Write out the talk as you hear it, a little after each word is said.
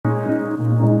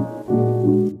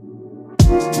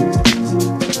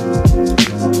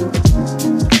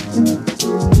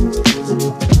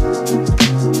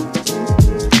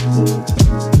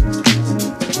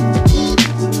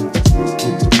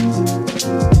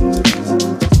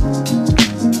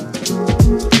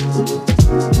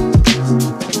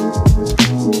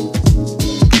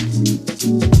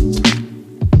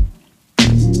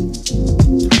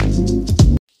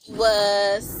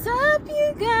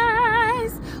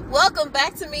Welcome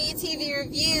back to Me TV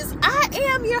Reviews. I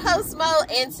am your host Mo,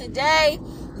 and today,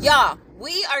 y'all,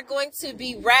 we are going to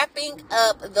be wrapping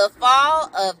up the fall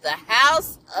of the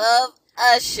House of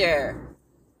Usher.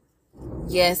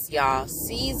 Yes, y'all,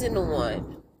 season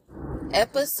 1,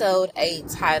 episode 8,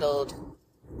 titled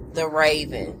The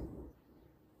Raven.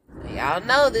 Y'all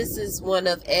know this is one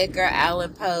of Edgar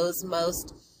Allan Poe's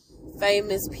most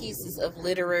famous pieces of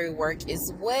literary work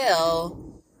as well.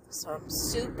 So I'm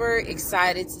super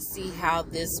excited to see how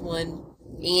this one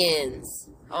ends.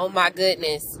 Oh my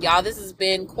goodness. Y'all, this has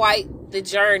been quite the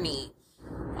journey.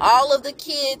 All of the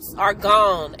kids are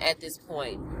gone at this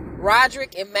point.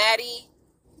 Roderick and Maddie,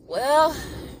 well,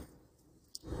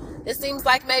 it seems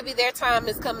like maybe their time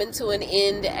is coming to an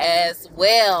end as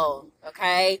well.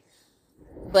 Okay?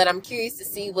 But I'm curious to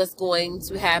see what's going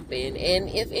to happen. And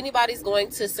if anybody's going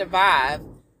to survive,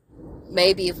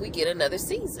 maybe if we get another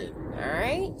season. All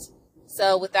right.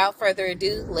 So without further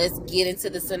ado, let's get into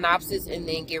the synopsis and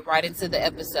then get right into the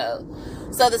episode.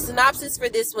 So the synopsis for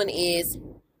this one is,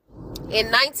 in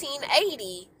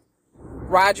 1980,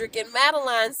 Roderick and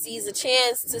Madeline seize a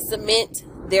chance to cement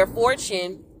their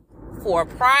fortune for a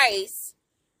price.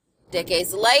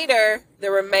 Decades later, the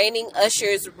remaining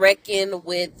Ushers reckon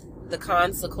with the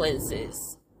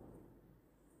consequences.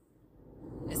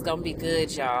 It's going to be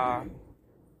good, y'all.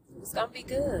 It's going to be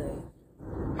good.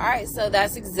 Alright, so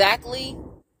that's exactly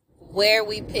where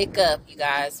we pick up, you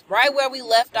guys. Right where we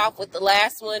left off with the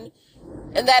last one.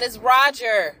 And that is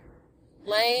Roger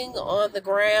laying on the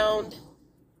ground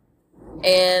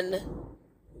and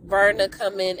Verna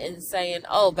coming and saying,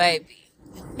 "Oh, baby,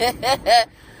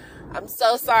 I'm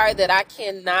so sorry that I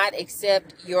cannot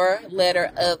accept your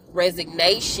letter of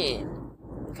resignation."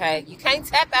 Okay, you can't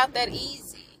tap out that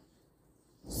easy.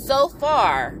 So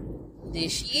far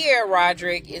this year,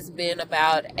 Roderick, has been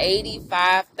about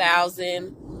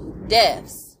 85,000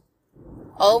 deaths.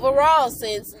 Overall,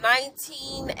 since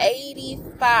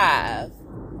 1985,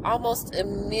 almost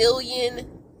 1 million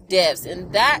deaths.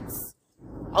 And that's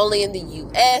only in the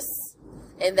U.S.,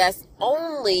 and that's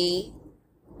only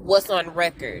what's on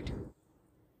record.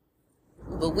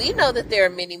 But we know that there are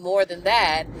many more than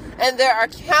that, and there are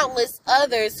countless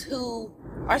others who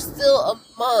are still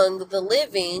among the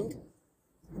living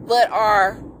but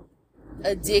are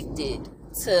addicted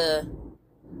to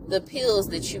the pills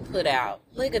that you put out.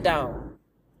 Ligadone.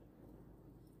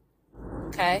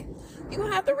 Okay? You're going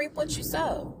to have to reap what you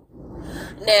sow.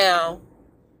 Now,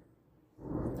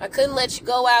 I couldn't let you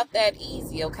go out that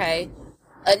easy, okay?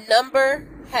 A number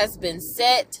has been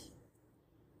set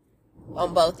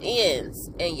on both ends.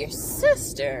 And your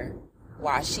sister,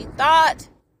 while she thought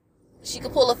she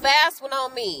could pull a fast one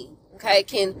on me, okay,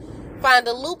 can find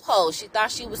a loophole. She thought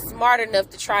she was smart enough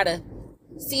to try to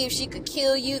see if she could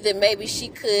kill you, then maybe she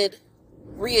could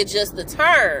readjust the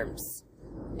terms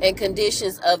and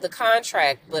conditions of the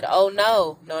contract. But oh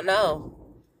no.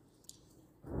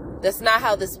 That's not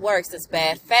how this works. It's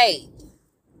bad faith.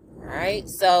 All right,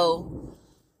 so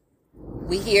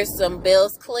we hear some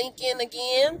bells clinking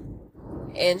again,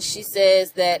 and she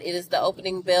says that it is the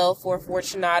opening bell for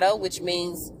Fortunato, which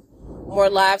means more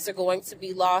lives are going to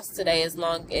be lost today as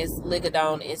long as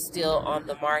Ligadone is still on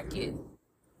the market.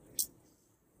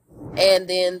 And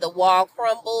then the wall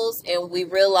crumbles and we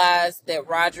realize that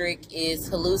Roderick is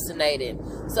hallucinating.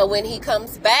 So when he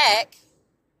comes back,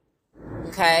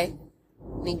 okay,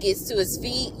 and he gets to his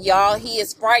feet, y'all, he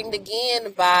is frightened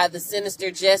again by the sinister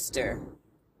jester.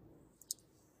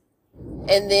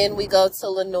 And then we go to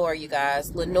Lenore, you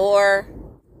guys. Lenore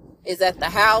is at the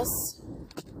house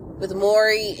with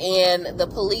Maury, and the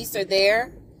police are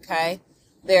there, okay?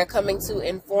 They're coming to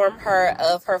inform her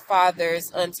of her father's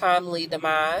untimely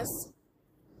demise.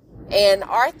 And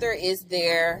Arthur is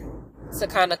there to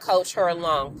kind of coach her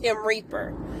along, Pim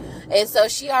Reaper. And so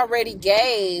she already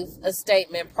gave a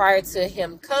statement prior to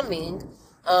him coming,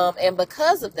 and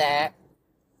because of that,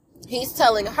 he's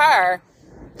telling her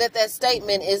that that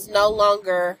statement is no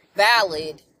longer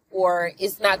valid, or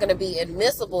it's not going to be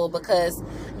admissible, because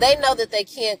they know that they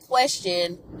can't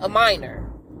question a minor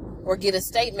or get a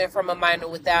statement from a minor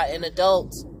without an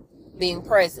adult being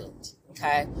present.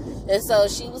 Okay. And so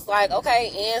she was like,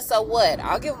 okay, and so what?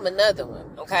 I'll give him another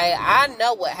one. Okay. I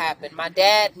know what happened. My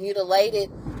dad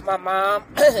mutilated my mom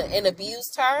and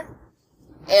abused her.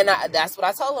 And that's what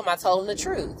I told him. I told him the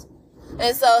truth.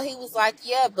 And so he was like,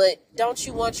 yeah, but don't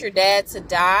you want your dad to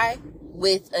die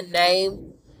with a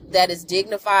name that is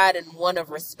dignified and one of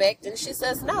respect? And she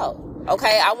says, no.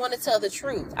 Okay, I want to tell the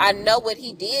truth. I know what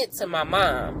he did to my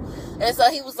mom. And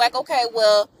so he was like, okay,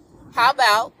 well, how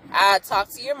about I talk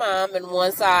to your mom, and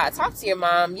once I talk to your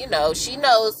mom, you know, she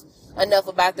knows enough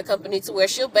about the company to where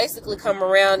she'll basically come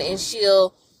around and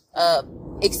she'll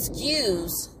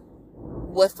excuse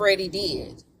what Freddie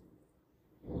did,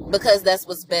 because that's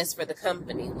what's best for the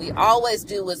company. We always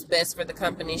do what's best for the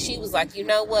company. She was like, you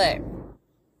know what?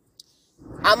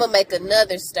 I'm going to make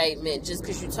another statement just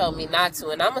because you told me not to,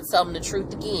 and I'm going to tell them the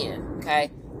truth again,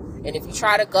 okay? And if you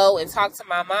try to go and talk to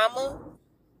my mama,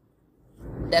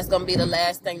 that's going to be the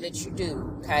last thing that you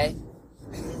do, okay?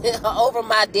 Over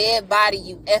my dead body,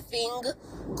 you effing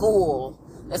ghoul.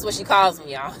 That's what she calls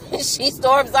me, y'all. She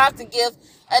storms off to give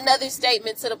another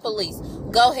statement to the police.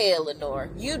 Go ahead, Lenore.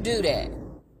 You do that.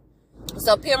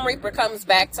 So Pim Reaper comes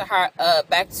back to her,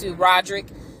 back to Roderick,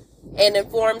 and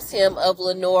informs him of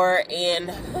Lenore and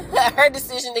her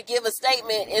decision to give a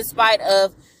statement in spite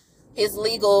of his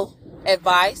legal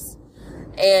advice.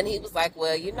 And he was like,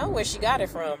 well, you know where she got it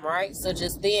from, right? So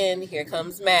just then, here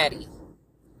comes Maddie.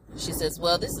 She says,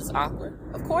 well, this is awkward.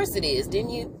 Of course it is.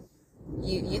 Didn't you?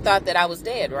 You thought that I was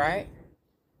dead, right?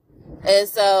 And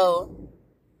so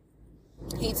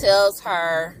he tells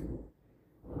her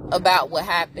about what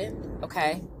happened,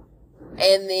 okay?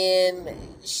 And then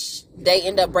they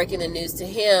end up breaking the news to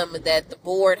him that the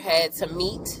board had to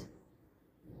meet.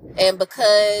 And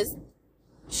because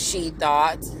she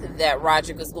thought that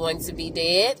Roderick was going to be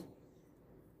dead,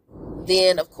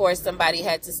 then, of course, somebody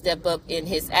had to step up in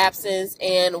his absence.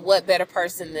 And what better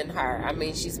person than her? I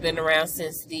mean, she's been around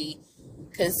since the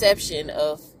conception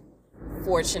of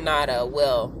Fortunato.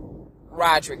 Well,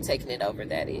 Roderick taking it over,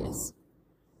 that is.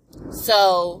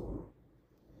 So,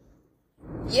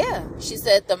 yeah, she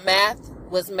said the math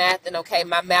was math, and okay,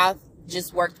 my mouth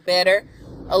just worked better,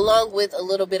 along with a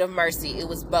little bit of mercy. It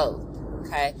was both,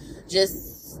 okay?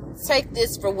 Just take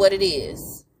this for what it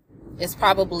is. It's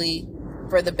probably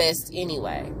for the best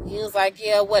anyway. He was like,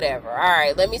 yeah, whatever. All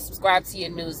right, let me subscribe to your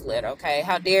newsletter, okay?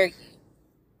 How dare you,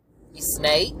 you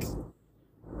snake?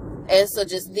 And so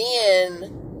just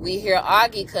then, we hear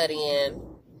Augie cut in,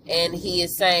 and he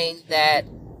is saying that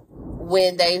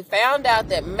when they found out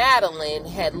that Madeline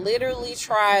had literally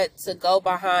tried to go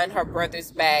behind her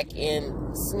brother's back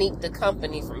and sneak the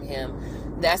company from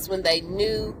him, that's when they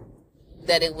knew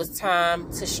that it was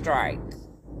time to strike.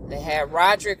 They had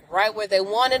Roderick right where they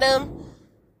wanted him,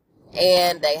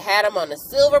 and they had him on a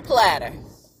silver platter.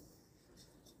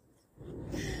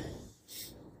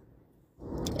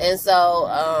 And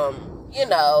so, you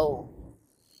know,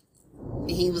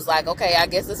 he was like, okay, I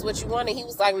guess that's what you want. And he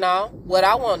was like, no, what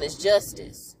I want is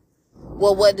justice.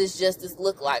 Well, what does justice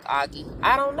look like, Augie?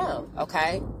 I don't know,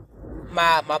 okay?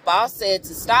 My boss said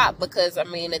to stop because, I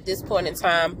mean, at this point in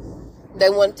time, they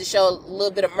wanted to show a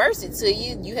little bit of mercy to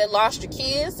you. You had lost your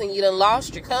kids and you done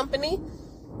lost your company.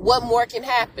 What more can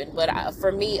happen? But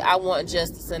for me, I want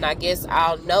justice, and I guess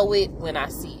I'll know it when I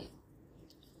see it.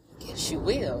 Guess you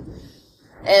will.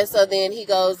 And so then he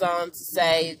goes on to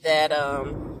say that,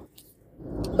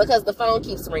 because the phone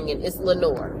keeps ringing, it's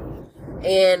Lenore.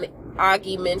 And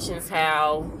Augie mentions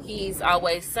how he's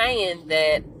always saying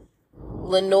that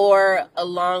Lenore,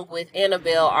 along with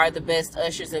Annabelle, are the best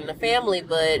ushers in the family,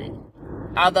 but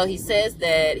although he says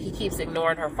that, he keeps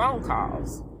ignoring her phone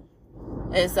calls.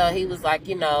 And so he was like,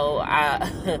 you know,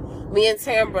 me and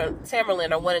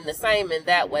Tamerlane are one and the same in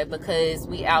that way because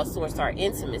we outsource our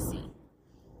intimacy.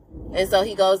 And so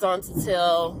he goes on to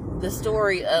tell the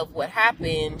story of what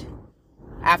happened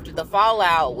after the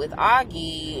fallout with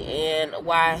Augie and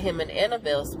why him and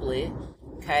Annabelle split.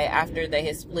 Okay, after they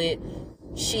had split,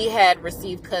 she had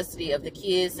received custody of the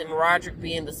kids, and Roderick,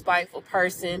 being the spiteful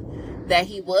person that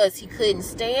he was, he couldn't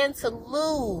stand to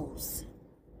lose.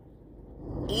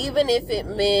 Even if it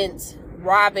meant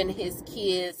robbing his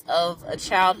kids of a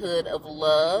childhood of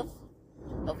love,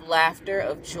 of laughter,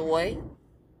 of joy.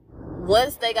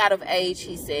 Once they got of age,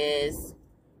 he says,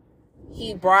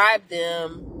 he bribed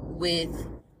them with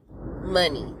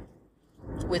money,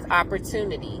 with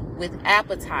opportunity, with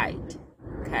appetite.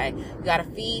 Okay? You got to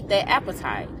feed their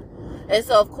appetite. And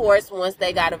so, of course, once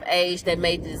they got of age, they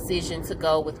made the decision to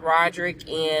go with Roderick,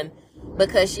 and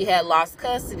because she had lost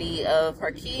custody of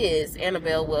her kids,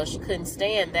 Annabelle, well, she couldn't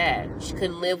stand that. She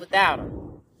couldn't live without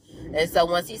him. And so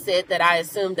once he said that, I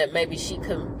assumed that maybe she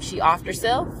offed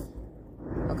herself.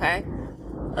 Okay?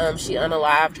 She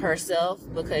unalived herself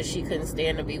because she couldn't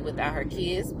stand to be without her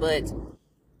kids. But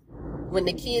when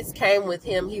the kids came with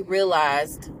him, he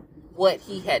realized what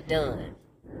he had done.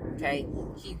 Okay?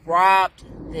 He robbed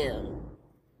them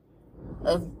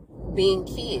of being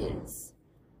kids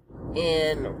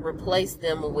and replaced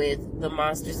them with the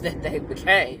monsters that they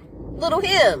became. Little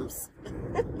hymns.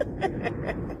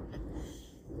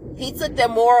 He took their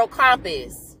moral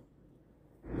compass.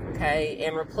 okay,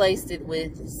 and replaced it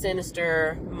with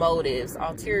sinister motives,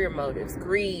 ulterior motives,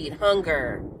 greed,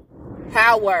 hunger,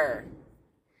 power,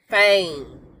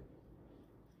 fame,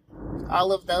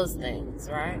 all of those things,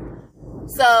 right?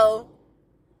 So,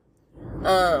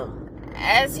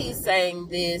 as he's saying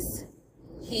this,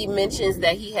 he mentions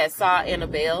that he had saw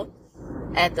Annabelle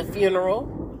at the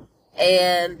funeral,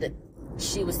 and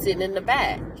she was sitting in the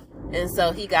back. And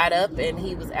so he got up and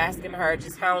he was asking her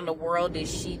just how in the world is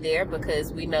she there,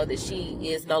 because we know that she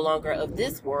is no longer of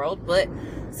this world. But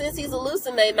since he's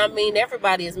hallucinating, I mean,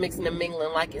 everybody is mixing and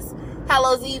mingling like it's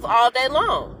Hallows Eve all day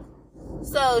long.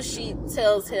 So she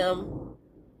tells him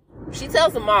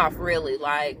off, really,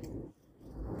 like,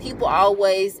 people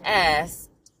always ask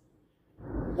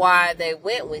why they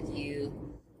went with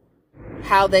you,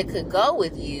 how they could go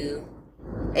with you,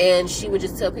 and she would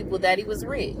just tell people that he was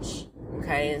rich.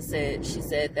 Okay, and she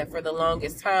said that for the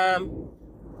longest time,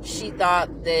 she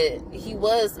thought that he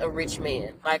was a rich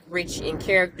man, like rich in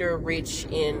character, rich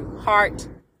in heart,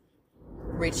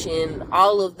 rich in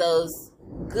all of those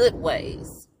good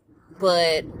ways.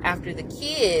 But after the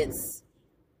kids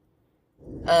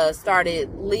started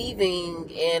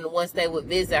leaving, and once they would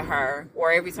visit her,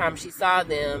 or every time she saw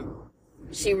them,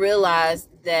 she realized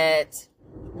that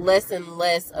less and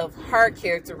less of her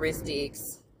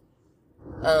characteristics,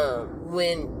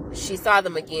 when she saw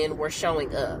them again, were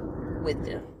showing up with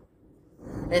them.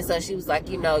 And so she was like,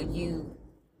 you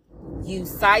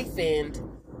siphoned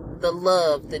the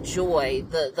love, the joy,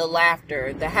 the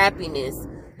laughter, the happiness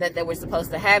that they were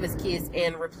supposed to have as kids,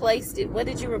 and replaced it. What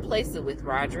did you replace it with,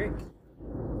 Roderick?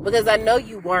 Because I know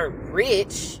you weren't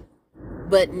rich,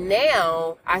 but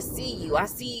now I see you. I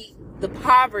see the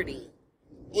poverty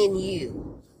in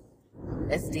you.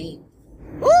 That's deep.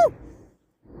 Woo!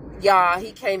 Y'all,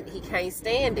 he can't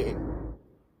stand it.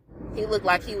 He looked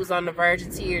like he was on the verge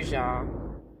of tears, y'all.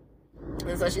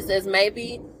 And so she says,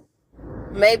 maybe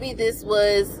this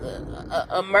was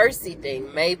a mercy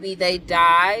thing. Maybe they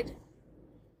died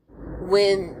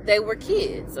when they were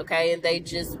kids, okay? And they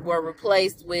just were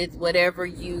replaced with whatever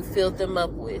you filled them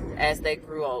up with as they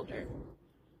grew older.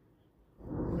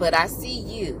 But I see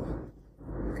you,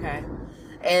 okay?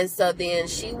 And so then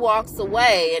she walks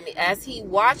away, and as he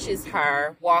watches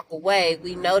her walk away,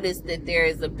 we notice that there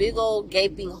is a big old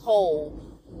gaping hole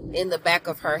in the back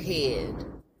of her head.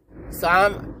 So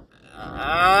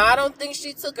I don't think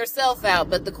she took herself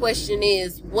out, but the question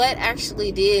is, what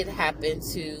actually did happen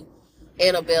to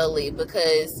Annabelle Lee?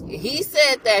 Because he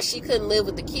said that she couldn't live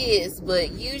with the kids,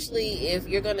 but usually if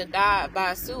you're going to die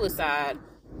by suicide,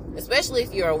 especially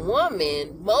if you're a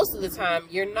woman, most of the time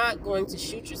you're not going to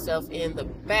shoot yourself in the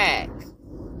back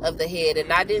of the head.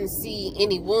 And I didn't see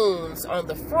any wounds on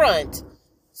the front.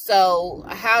 So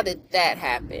how did that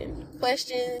happen?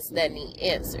 Questions that need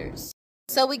answers.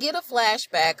 So we get a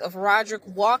flashback of Roderick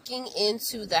walking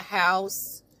into the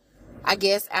house, I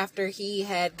guess after he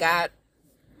had got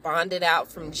bonded out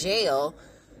from jail.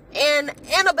 And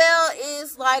Annabelle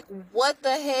is like, what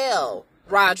the hell,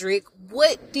 Roderick?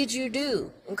 What did you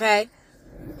do? Okay.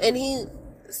 And he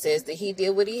says that he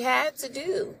did what he had to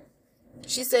do.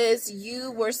 She says,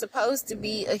 you were supposed to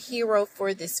be a hero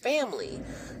for this family.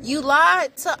 You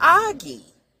lied to Augie.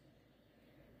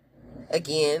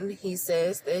 Again, he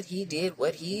says that he did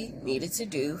what he needed to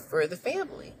do for the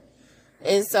family.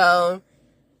 And so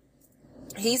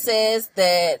he says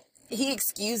that he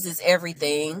excuses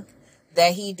everything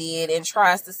that he did and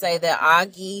tries to say that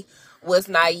Augie was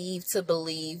naive to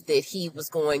believe that he was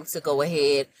going to go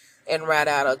ahead and rat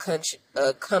out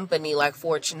a company like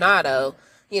Fortunato.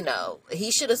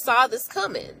 He should have saw this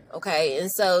coming, okay?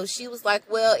 And so she was like,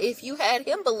 well, if you had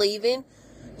him believing,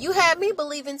 you had me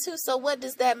believing too, so what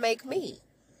does that make me?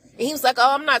 And he was like,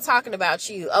 oh, I'm not talking about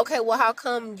you. Okay, well, how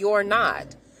come you're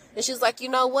not? And she was like, you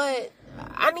know what?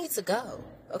 I need to go,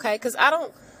 okay? Because I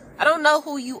don't know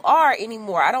who you are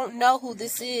anymore. I don't know who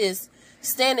this is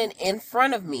standing in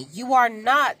front of me. You are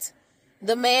not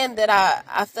the man that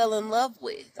I fell in love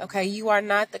with, okay? You are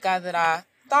not the guy that I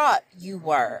thought you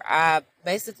were. I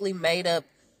basically made up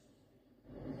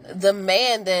the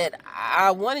man that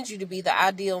I wanted you to be, the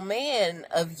ideal man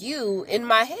of you, in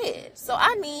my head. So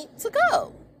I need to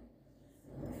go.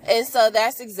 And so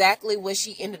that's exactly what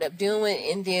she ended up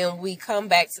doing. And then we come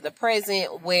back to the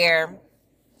present where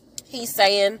he's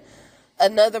saying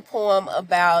another poem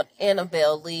about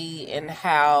Annabelle Lee and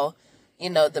how,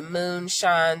 the moon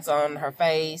shines on her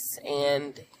face,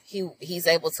 and he's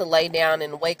able to lay down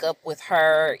and wake up with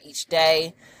her each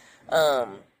day,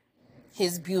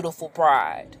 his beautiful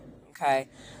bride, okay?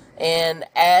 And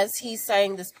as he's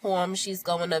saying this poem, she's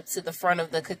going up to the front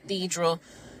of the cathedral,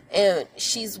 And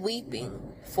she's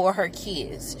weeping for her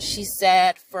kids. She's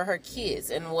sad for her kids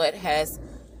and what has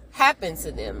happened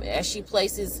to them as she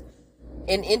places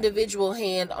an individual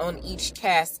hand on each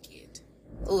casket.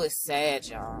 Oh, it's sad,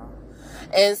 y'all.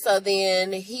 And so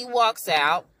then he walks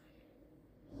out,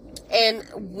 and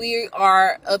we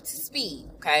are up to speed,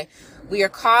 okay? We are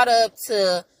caught up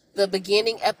to the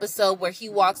beginning episode where he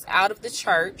walks out of the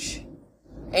church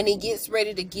and he gets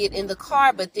ready to get in the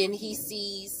car, but then he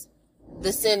sees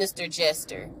the sinister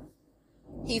jester.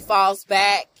 He falls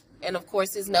back, and of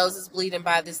course his nose is bleeding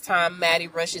by this time. Maddie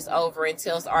rushes over and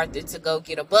tells Arthur to go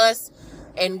get a bus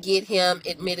and get him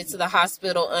admitted to the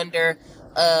hospital under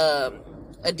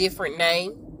a different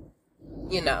name.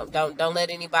 You know, don't let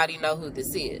anybody know who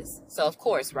this is. So, of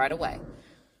course, right away.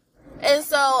 And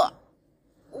so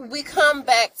we come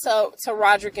back to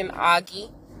Roderick and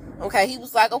Augie. Okay, he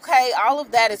was like, okay, all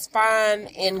of that is fine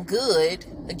and good.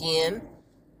 Again,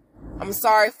 I'm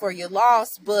sorry for your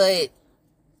loss, but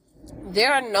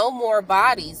there are no more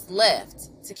bodies left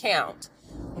to count.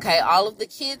 Okay, all of the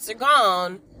kids are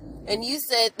gone, and you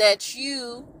said that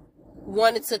you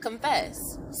wanted to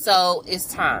confess. So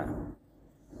it's time.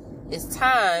 It's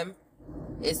time.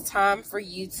 It's time for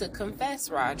you to confess,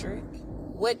 Roderick.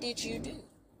 What did you do?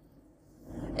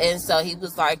 And so he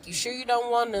was like, you sure you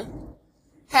don't want to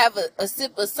have a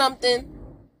sip of something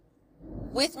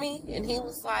with me? And he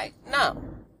was like, no.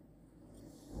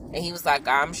 And he was like,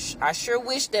 I sure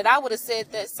wish that I would have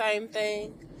said that same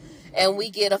thing. And we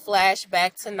get a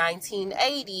flashback to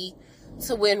 1980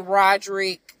 to when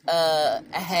Roderick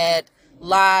had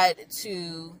lied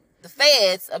to the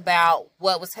feds about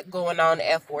what was going on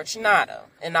at Fortunato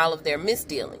and all of their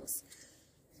misdealings.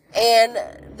 And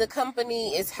the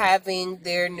company is having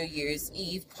their New Year's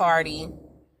Eve party.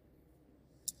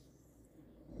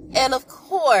 And of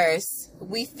course,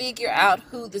 we figure out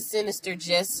who the sinister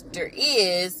jester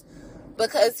is,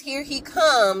 because here he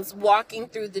comes walking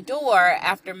through the door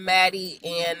after Maddie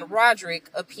and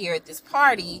Roderick appear at this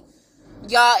party.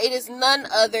 Y'all, it is none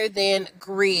other than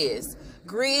Grizz.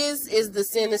 Grizz is the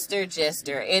sinister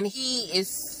jester, and he is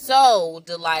so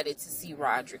delighted to see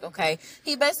Roderick, okay?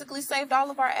 He basically saved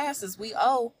all of our asses. We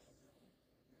owe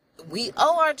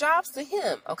our jobs to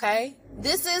him, okay?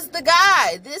 This is the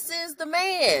guy. This is the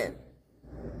man.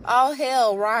 All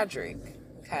hail Roderick,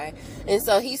 okay? And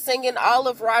so he's singing all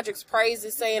of Roderick's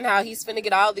praises, saying how he's finna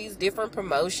get all these different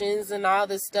promotions and all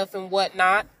this stuff and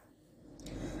whatnot.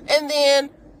 And then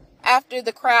after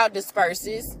the crowd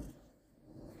disperses,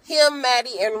 him,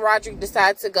 Maddie, and Roderick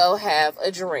decide to go have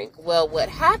a drink. Well, what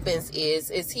happens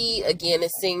is he, again,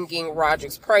 is singing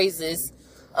Roderick's praises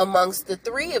amongst the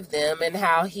three of them, and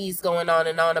how he's going on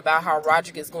and on about how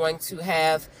Roderick is going to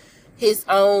have his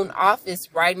own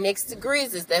office right next to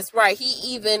Grizz's. That's right.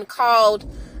 He even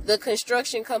called the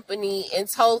construction company and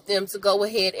told them to go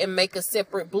ahead and make a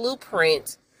separate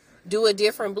blueprint, do a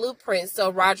different blueprint,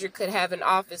 so Roderick could have an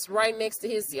office right next to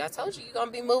his. See, I told you, you're going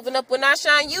to be moving up. When I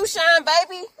shine, you shine,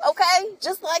 baby. Okay?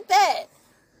 Just like that.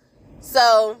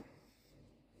 So,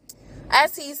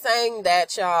 as he's saying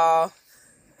that, y'all,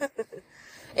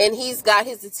 and he's got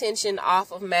his attention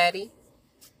off of Maddie,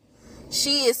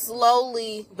 she is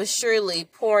slowly but surely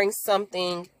pouring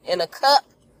something in a cup,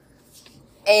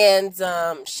 and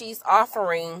she's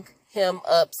offering him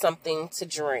up something to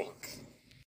drink.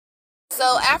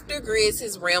 So after Grizz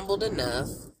has rambled enough,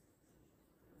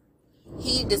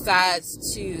 he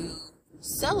decides to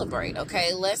celebrate.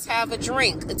 Okay, let's have a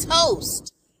drink, a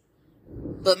toast.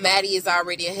 But Maddie is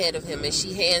already ahead of him, and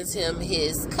she hands him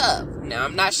his cup. Now,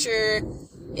 I'm not sure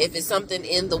if it's something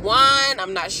in the wine.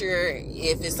 I'm not sure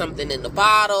if it's something in the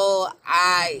bottle.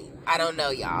 I don't know,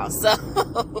 y'all.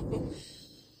 So,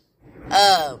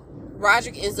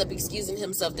 Roderick ends up excusing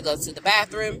himself to go to the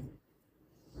bathroom.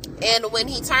 And when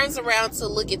he turns around to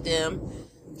look at them,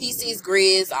 he sees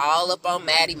Grizz all up on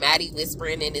Maddie, Maddie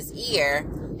whispering in his ear.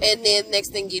 And then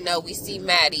next thing you know, we see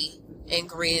Maddie and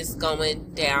Grizz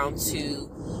going down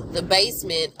to the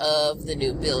basement of the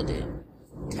new building.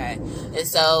 Okay. And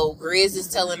so Grizz is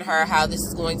telling her how this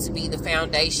is going to be the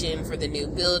foundation for the new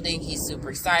building. He's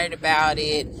super excited about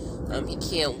it. He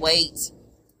can't wait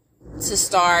to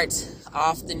start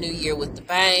off the new year with the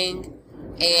bang.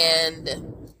 And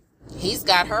he's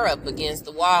got her up against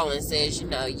the wall and says, you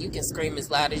know, you can scream as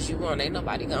loud as you want. Ain't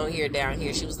nobody gonna hear down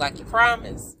here. She was like, you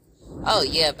promise? Oh,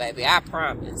 yeah, baby, I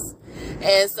promise.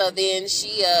 And so then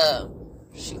she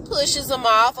pushes him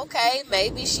off. Okay,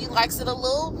 maybe she likes it a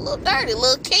little dirty, a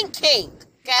little kink,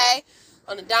 okay,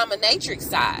 on the dominatrix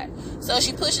side. So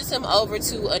she pushes him over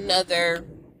to another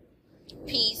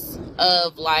piece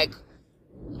of, like,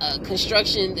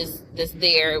 construction that's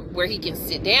there where he can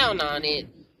sit down on it.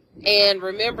 And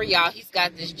remember, y'all, he's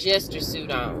got this jester suit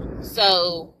on.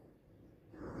 So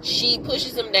she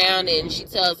pushes him down and she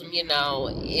tells him,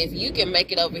 if you can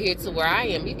make it over here to where I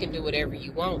am, you can do whatever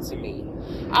you want to me.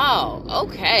 Oh,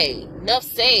 okay. Enough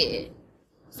said.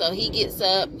 So he gets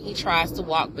up, he tries to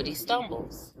walk, but he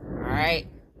stumbles. Alright?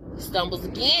 He stumbles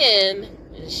again,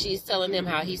 and she's telling him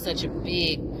how he's such a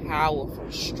big,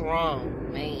 powerful,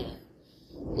 strong man.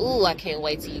 Ooh, I can't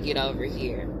wait till you get over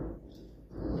here.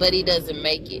 But he doesn't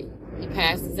make it. He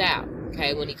passes out.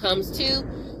 Okay, when he comes to,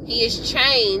 he is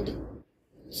chained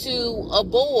to a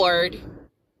board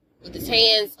with his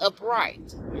hands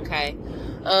upright. Okay,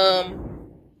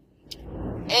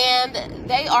 and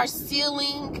they are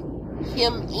sealing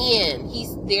him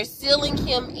in. They're sealing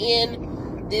him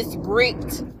in this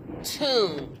bricked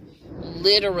tomb,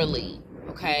 literally.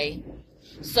 Okay,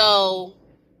 so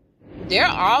they're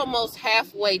almost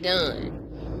halfway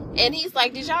done, and he's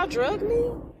like, "Did y'all drug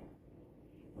me?"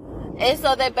 And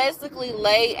so they basically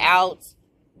lay out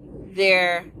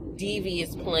their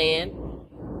devious plan,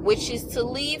 which is to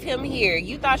leave him here.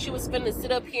 You thought you was finna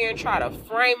sit up here and try to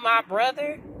frame my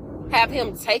brother? Have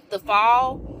him take the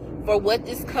fall for what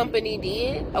this company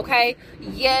did? Okay,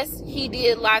 yes, he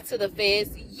did lie to the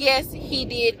feds. Yes, he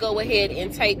did go ahead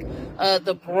and take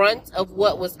the brunt of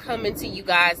what was coming to you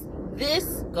guys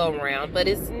this go round, but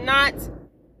it's not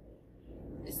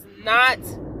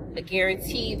a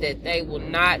guarantee that they will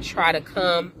not try to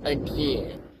come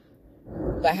again.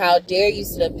 But how dare you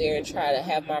sit up there and try to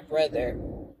have my brother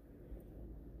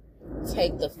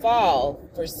take the fall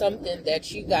for something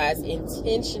that you guys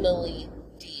intentionally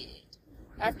did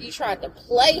after you tried to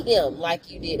play him like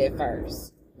you did at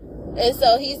first. And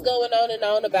so he's going on and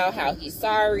on about how he's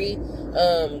sorry.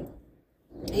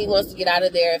 He wants to get out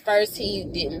of there. At first he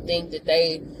didn't think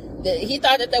he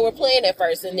thought that they were playing at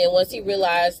first, and then once he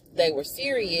realized they were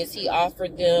serious, he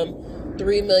offered them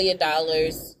 $3 million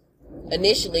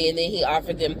initially, and then he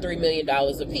offered them $3 million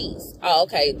apiece. Oh,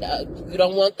 okay, you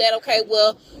don't want that? Okay,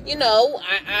 well,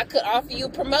 I could offer you a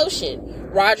promotion.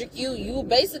 Roderick, you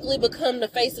basically become the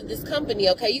face of this company,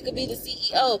 okay? You could be the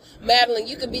CEO. Madeline,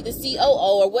 you could be the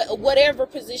COO, or whatever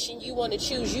position you want to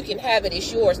choose. You can have it.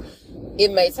 It's yours.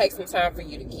 It may take some time for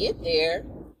you to get there,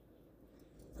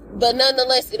 but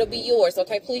nonetheless, it'll be yours,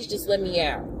 okay? Please just let me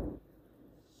out.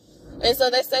 And so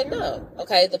they say no.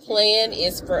 Okay, the plan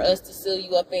is for us to seal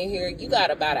you up in here. You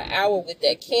got about an hour with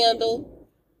that candle.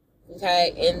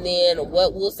 Okay, and then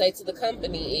what we'll say to the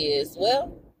company is,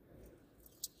 well,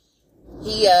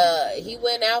 he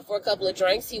went out for a couple of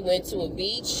drinks. He went to a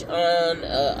beach on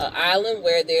an island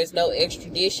where there's no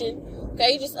extradition.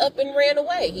 Okay, he just up and ran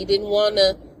away. He didn't want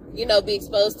to, be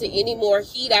exposed to any more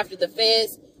heat after the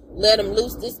feds let him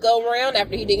loose this go around,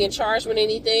 after he didn't get charged with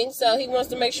anything. So he wants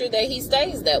to make sure that he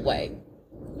stays that way.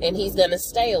 And he's going to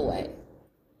stay away.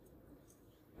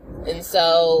 And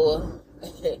so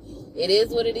it is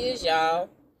what it is, y'all.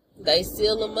 They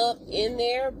seal him up in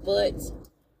there, but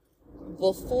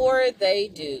before they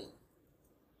do,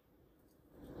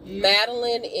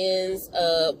 Madeline ends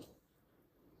up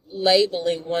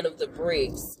labeling one of the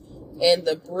bricks, and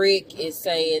the brick is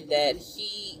saying that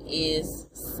he is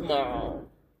small.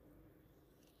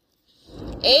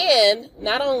 And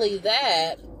not only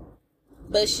that,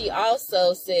 but she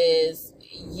also says,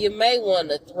 you may want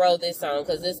to throw this on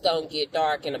because it's going to get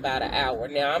dark in about an hour.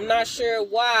 Now, I'm not sure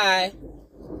why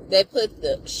they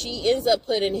she ends up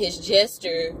putting his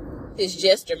jester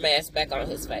mask back on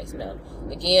his face. Now,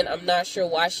 again, I'm not sure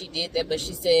why she did that, but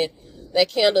she said that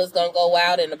candle is going to go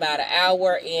out in about an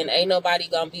hour and ain't nobody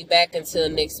going to be back until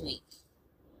next week.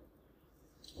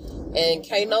 And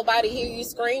can't nobody hear you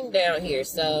scream down here.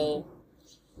 So,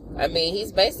 I mean,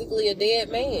 he's basically a dead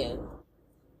man.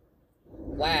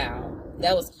 Wow,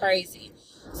 that was crazy.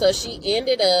 So she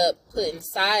ended up putting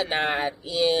cyanide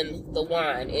in the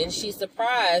wine, and she's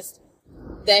surprised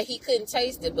that he couldn't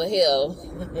taste it. But hell,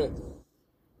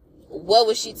 what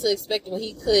was she to expect when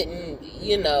he couldn't,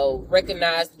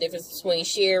 recognize the difference between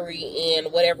sherry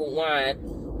and whatever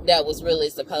wine that was really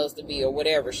supposed to be, or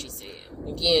whatever she said.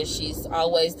 Again, she's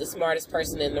always the smartest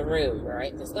person in the room,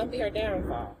 right? That's gonna be her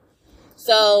downfall.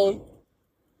 So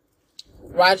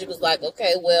Roger was like,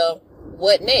 okay, well,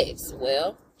 what next?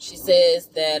 Well, she says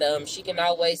that she can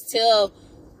always tell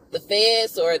the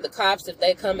feds or the cops if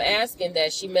they come asking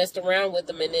that she messed around with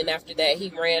them, and then after that he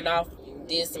ran off and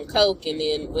did some coke and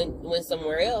then went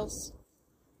somewhere else.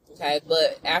 Okay,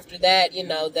 but after that,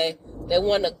 they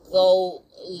want to go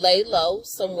lay low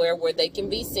somewhere where they can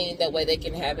be seen. That way they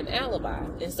can have an alibi.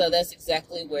 And so that's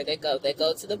exactly where they go. They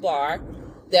go to the bar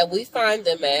that we find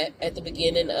them at the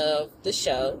beginning of the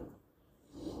show.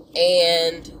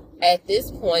 And at this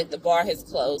point, the bar has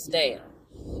closed down.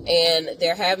 and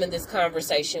they're having this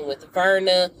conversation with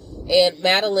Verna, and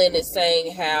Madeline is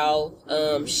saying how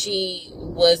she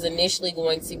was initially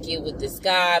going to get with this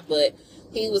guy, but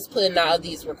he was putting all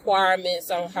these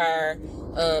requirements on her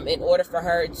in order for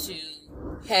her to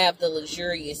have the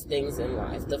luxurious things in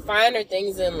life, the finer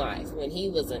things in life, when he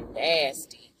was a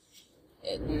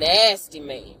nasty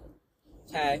man.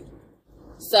 Okay?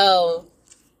 So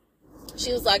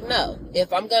she was like, no,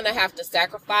 if I'm going to have to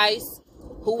sacrifice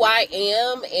who I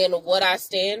am and what I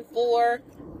stand for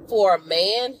a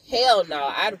man, hell no,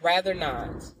 I'd rather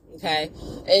not. Okay?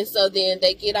 And so then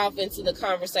they get off into the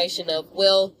conversation of,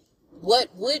 well, what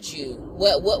would you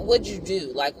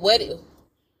do? Like, what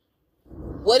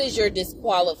is your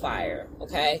disqualifier?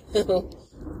 Okay?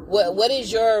 what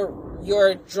is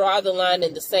your draw the line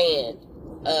in the sand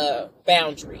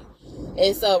boundary?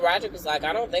 And so Roderick was like,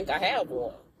 I don't think I have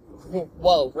one.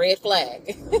 Whoa, red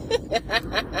flag.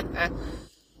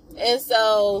 And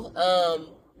so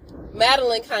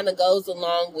Madeline kind of goes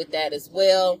along with that as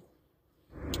well.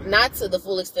 Not to the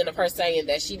full extent of her saying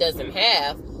that she doesn't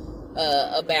have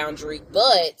a boundary,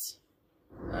 but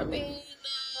I mean,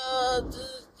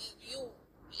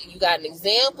 you got an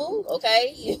example,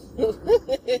 okay?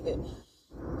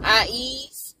 I.e.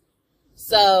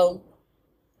 So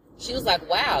she was like,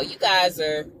 wow,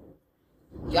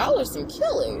 y'all are some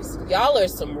killers. Y'all are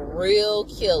some real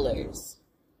killers.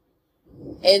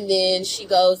 And then she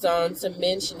goes on to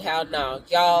mention how, no,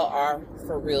 y'all are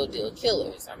for real deal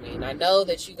killers. I mean, I know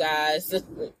that you guys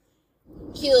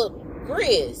killed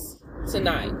Grizz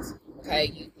tonight. Okay,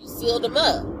 you sealed him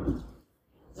up.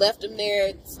 Left him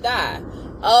there to die.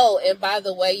 Oh, and by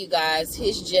the way, you guys,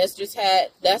 his jester's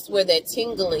hat, that's where that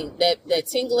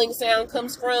tingling sound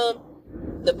comes from.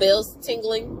 The bells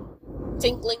tinkling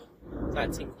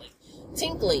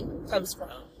comes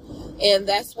from. And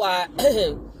that's why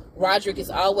Roderick is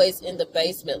always in the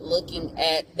basement looking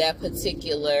at that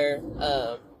particular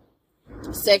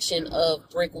section of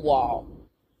brick wall.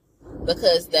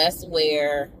 Because that's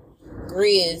where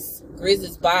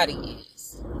Grizz's body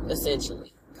is,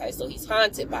 essentially. Okay, so he's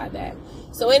haunted by that.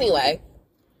 So anyway,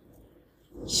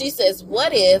 she says,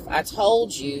 what if I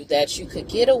told you that you could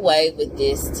get away with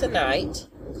this tonight?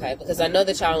 Okay, because I know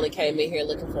that y'all only came in here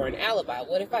looking for an alibi.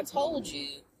 What if I told you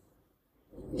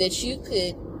that you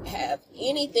could have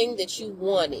anything that you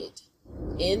wanted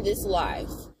in this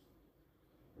life,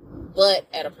 but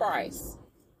at a price?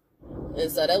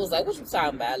 And so that was like, what you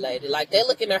talking about, lady? Like, they're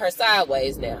looking at her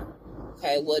sideways now.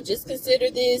 Okay, well, just consider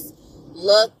this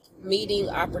luck meeting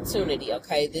opportunity,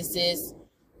 okay? This is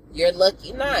your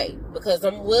lucky night, because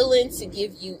I'm willing to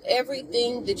give you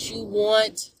everything that you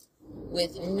want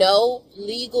with no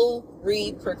legal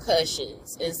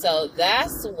repercussions. And so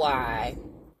that's why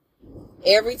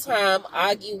every time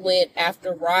Augie went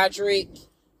after Roderick,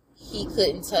 he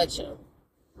couldn't touch him,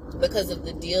 because of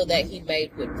the deal that he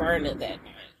made with Verna that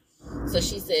night. So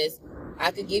she says, I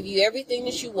could give you everything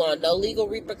that you want, no legal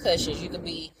repercussions. You could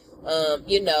be,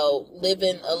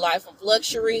 living a life of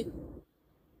luxury,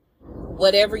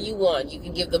 whatever you want. You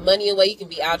can give the money away. You can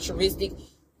be altruistic.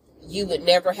 You would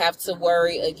never have to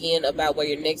worry again about where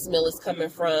your next meal is coming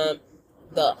from.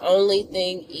 The only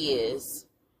thing is,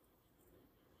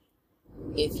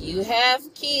 if you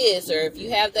have kids or if you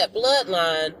have that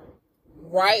bloodline,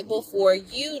 right before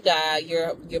you die,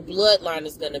 your bloodline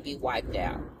is going to be wiped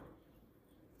out.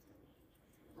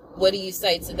 What do you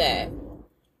say to that?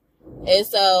 And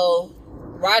so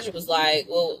Roger was like,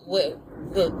 well,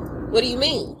 what do you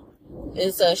mean?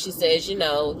 And so she says,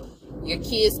 your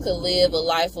kids could live a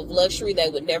life of luxury. They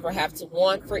would never have to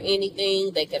want for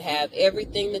anything. They could have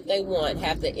everything that they want,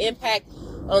 have the impact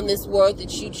on this world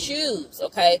that you choose,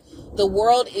 okay? The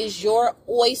world is your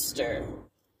oyster.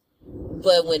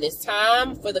 But when it's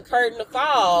time for the curtain to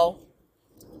fall,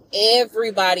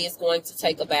 everybody is going to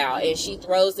take a bow. And she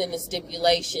throws in the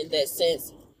stipulation that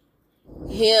since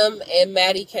him and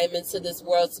Maddie came into this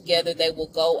world together, they will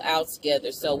go out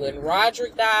together. So when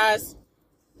Roderick dies,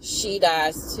 she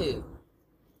dies too.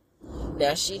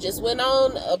 Now, she just went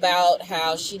on about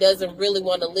how she doesn't really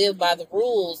want to live by the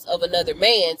rules of another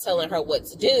man telling her what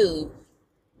to do.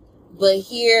 But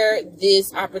here,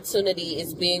 this opportunity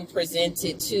is being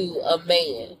presented to a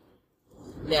man.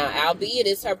 Now, albeit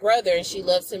it's her brother and she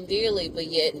loves him dearly, but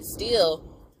yet it's still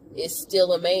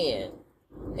a man.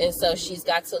 And so she's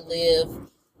got to live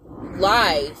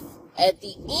life at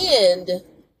the end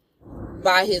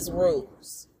by his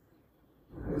rules.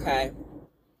 Okay?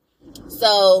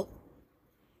 So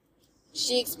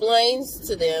she explains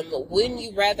to them, wouldn't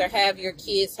you rather have your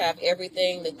kids have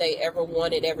everything that they ever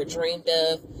wanted, ever dreamed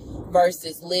of,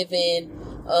 versus living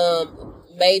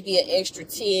maybe an extra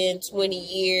 10, 20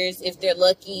 years if they're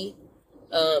lucky,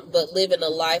 but living a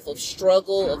life of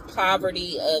struggle, of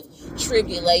poverty, of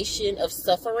tribulation, of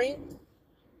suffering.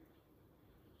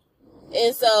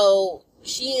 And so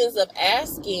she ends up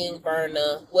asking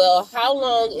Verna, well, how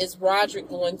long is Roderick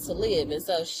going to live? And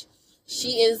so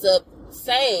she ends up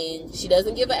saying, she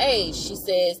doesn't give an age. She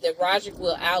says that Roderick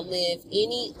will outlive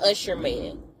any Usher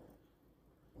man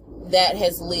that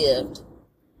has lived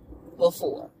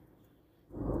before,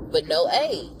 but no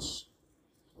age.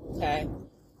 Okay.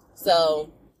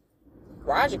 So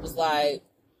Roderick was like,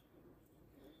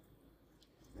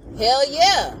 hell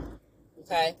yeah.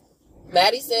 Okay.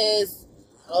 Maddie says,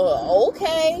 oh,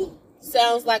 okay,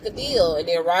 sounds like a deal. And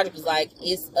then Roderick was like,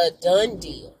 it's a done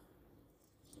deal.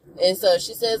 And so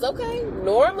she says, okay,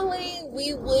 normally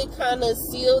we would kind of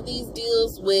seal these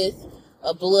deals with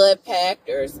a blood pact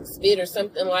or some spit or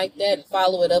something like that and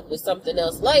follow it up with something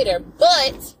else later.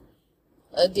 But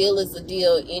a deal is a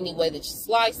deal any way that you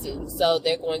slice it. So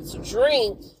they're going to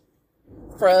drink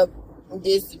from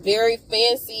this very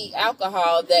fancy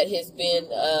alcohol that has been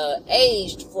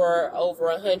aged for over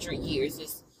 100 years.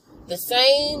 It's the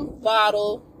same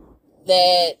bottle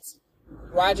that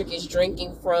Roderick is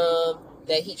drinking from,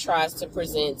 that he tries to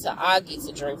present to Augie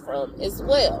to drink from as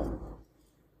well.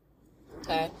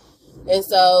 Okay. And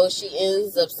so she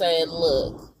ends up saying,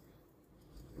 look,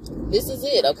 this is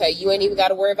it. Okay. You ain't even got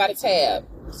to worry about a tab.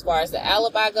 As far as the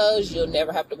alibi goes, you'll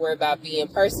never have to worry about being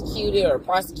persecuted or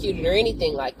prosecuted or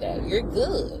anything like that. You're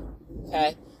good.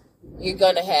 Okay. You're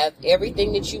going to have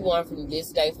everything that you want from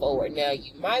this day forward. Now,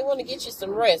 you might want to get you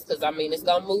some rest because, I mean, it's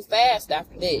going to move fast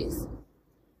after this.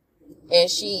 And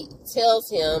she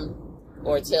tells him,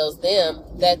 or tells them,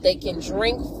 that they can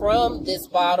drink from this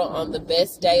bottle on the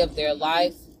best day of their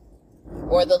life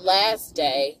or the last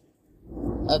day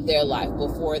of their life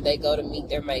before they go to meet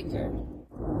their maker.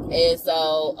 And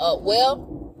so,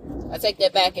 well, I take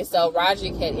that back. And so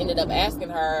Roderick had ended up asking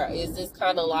her, is this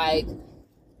kind of like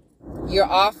you're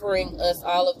offering us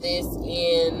all of this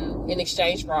in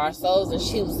exchange for our souls? And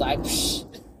she was like, psh,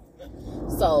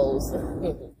 souls.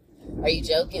 Are you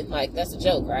joking? Like, that's a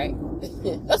joke, right?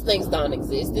 Those things don't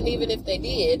exist. And even if they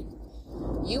did,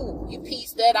 you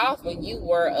pieced that off when you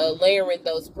were layering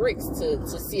those bricks to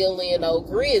seal in old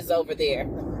Grizz over there.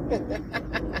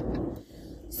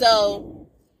 So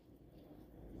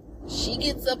she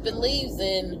gets up and leaves,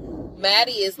 and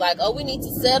Maddie is like, oh, we need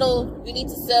to settle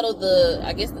the,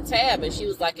 I guess, the tab. And she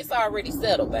was like, it's already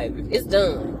settled, baby. It's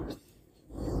done.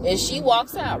 And she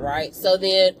walks out, right? So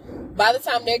then by the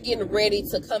time they're getting ready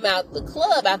to come out the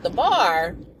club, out the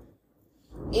bar,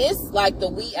 it's like the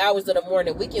wee hours of the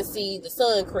morning. We can see the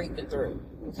sun creeping through.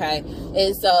 Okay.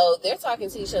 And so they're talking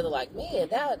to each other like, man,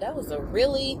 that was a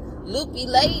really loopy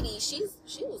lady. She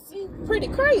seemed pretty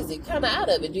crazy, kind of out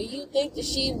of it. Do you think that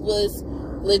she was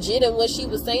legit in what she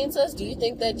was saying to us? Do you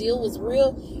think that deal was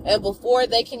real? And before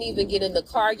they can even get in the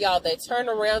car, y'all, they turn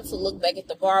around to look back at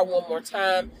the bar one more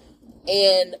time.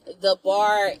 And the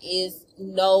bar is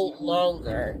no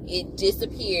longer. It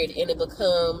disappeared, and it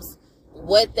becomes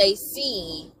what they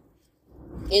see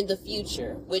in the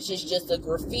future, which is just a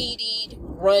graffitied,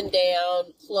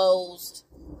 rundown, closed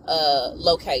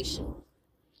location.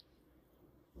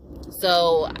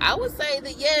 So I would say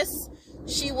that yes,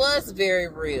 she was very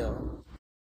real.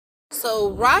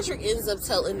 So Roderick ends up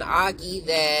telling Augie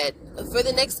that for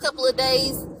the next couple of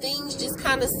days, things just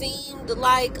kind of seemed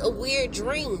like a weird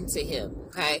dream to him.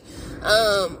 Okay.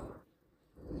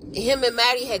 Him and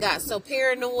Maddie had got so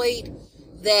paranoid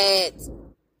that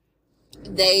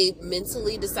they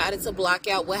mentally decided to block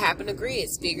out what happened to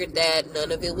Grizz. Figured that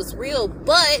none of it was real,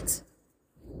 but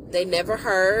they never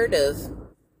heard of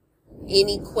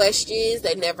any questions.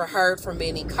 They never heard from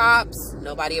any cops.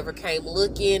 Nobody ever came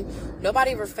looking.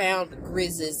 Nobody ever found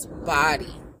Grizz's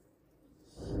body.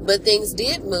 But things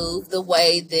did move the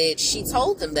way that she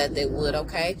told them that they would,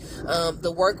 okay?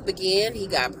 The work began. He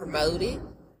got promoted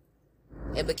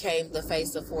and became the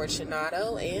face of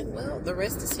Fortunato. And, well, the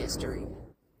rest is history.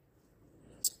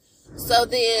 So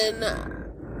then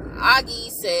Augie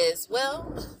says,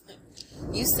 well,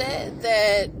 you said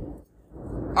that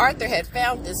Arthur had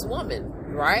found this woman,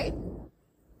 right?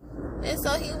 And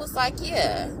so he was like,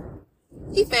 yeah,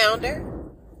 he found her.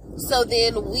 So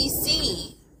then we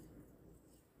see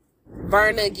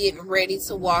Verna getting ready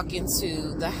to walk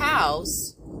into the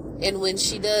house. And when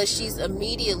she does, she's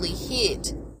immediately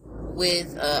hit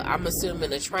with, I'm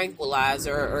assuming, a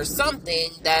tranquilizer or something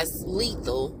that's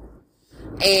lethal.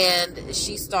 And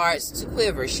she starts to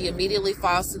quiver. She immediately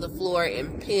falls to the floor,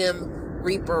 and Pim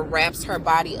Reaper wraps her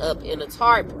body up in a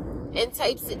tarp and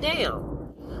tapes it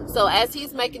down. So as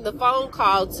he's making the phone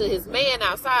call to his man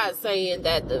outside saying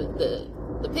that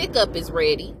the pickup is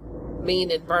ready,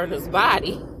 meaning Verna's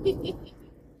body,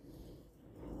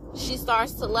 she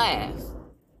starts to laugh.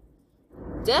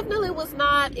 Definitely was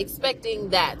not expecting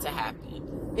that to happen.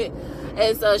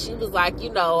 And so she was like,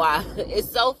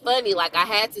 it's so funny. Like, I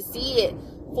had to see it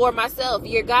for myself.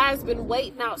 Your guy's been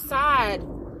waiting outside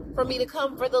for me to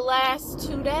come for the last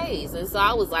 2 days. And so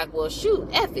I was like, well, shoot,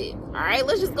 F it. All right,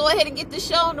 let's just go ahead and get this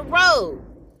show on the road.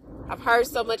 I've heard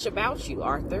so much about you,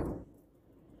 Arthur.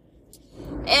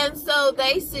 And so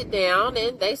they sit down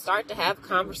and they start to have a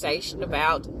conversation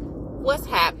about what's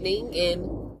happening.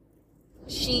 And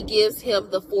she gives him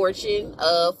the fortune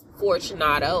of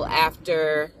Fortunato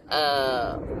after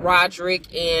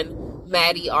Roderick and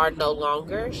Maddie are no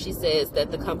longer. She says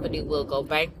that the company will go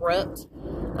bankrupt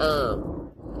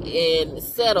and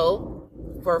settle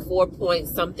for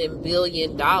 $4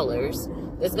 billion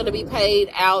that's going to be paid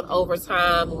out over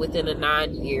time within a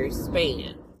 9-year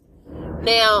span.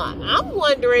 Now, I'm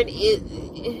wondering,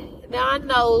 now I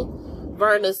know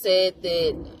Verna said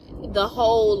that the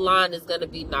whole line is going to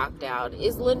be knocked out.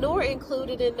 Is Lenore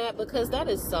included in that? Because that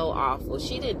is so awful.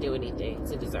 She didn't do anything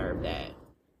to deserve that.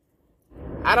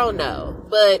 I don't know.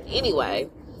 But anyway,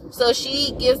 so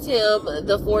she gives him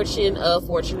the fortune of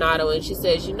Fortunato, and she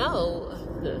says, you've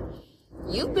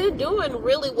been doing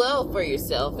really well for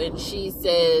yourself. And she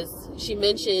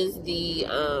mentions the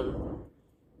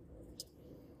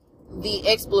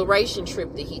exploration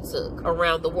trip that he took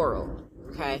around the world.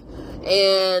 Okay.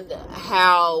 And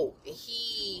how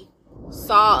he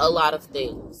saw a lot of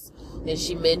things. And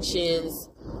she mentions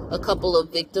a couple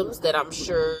of victims that I'm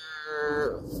sure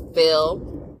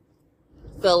fell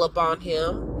upon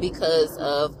him because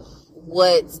of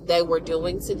what they were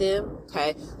doing to them.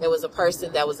 Okay. There was a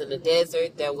person that was in the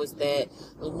desert. There was that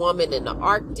woman in the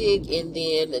Arctic. And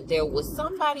then there was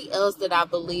somebody else that I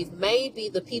believe maybe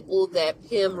the people that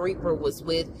Pim Reaper was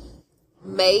with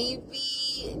maybe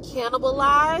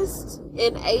cannibalized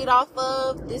and ate off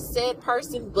of this said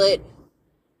person, but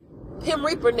Pim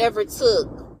Reaper never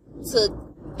took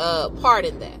part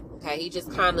in that. Okay, he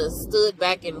just kind of stood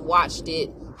back and watched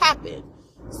it happen.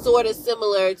 Sort of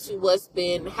similar to what's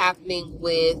been happening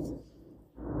with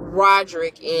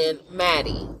Roderick and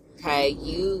Maddie. Okay,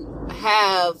 you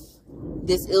have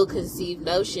this ill-conceived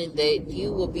notion that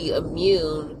you will be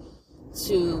immune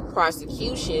to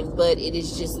prosecution, but it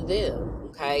is just them.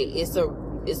 Okay, it's a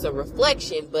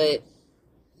reflection, but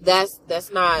that's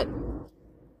not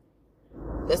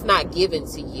given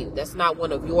to you. That's not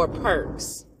one of your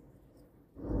perks.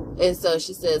 And so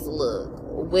she says, look,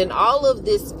 when all of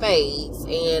this fades,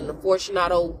 and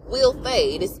Fortunato will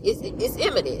fade, it's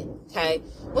imminent. Okay,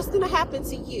 what's going to happen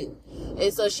to you?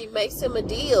 And so she makes him a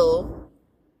deal,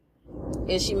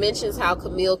 and she mentions how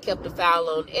Camille kept a foul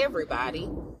on everybody,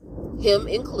 him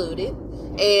included.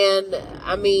 And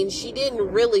I mean, she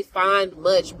didn't really find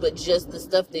much, but just the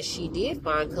stuff that she did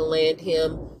find could land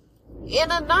him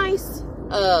in a nice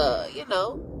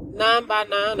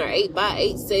 9x9 or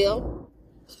 8x8 cell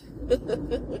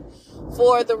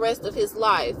for the rest of his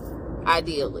life,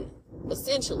 ideally,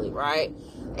 essentially, right?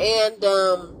 And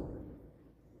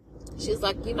she's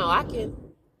like, I can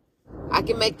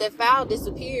make that foul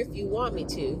disappear if you want me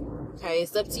to. Okay,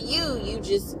 it's up to you.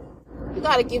 You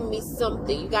got to give me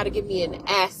something. You got to give me an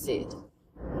asset.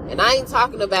 And I ain't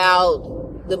talking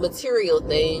about the material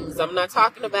things. I'm not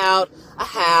talking about a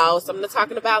house. I'm not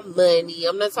talking about money.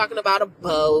 I'm not talking about a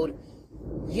boat.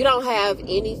 You don't have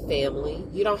any family.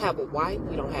 You don't have a wife.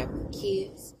 You don't have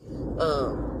kids.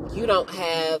 You don't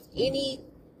have any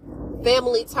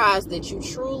family ties that you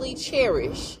truly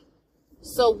cherish.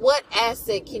 So what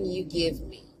asset can you give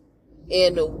me?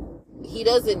 And he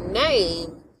doesn't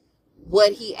name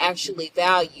what he actually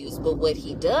values, but what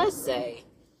he does say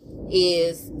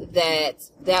is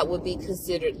that would be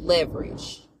considered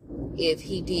leverage if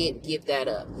he did give that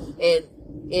up. And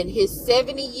in his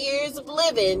 70 years of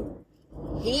living,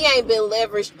 he ain't been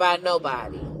leveraged by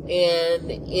nobody.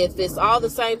 And if it's all the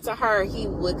same to her, he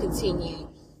would continue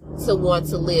to want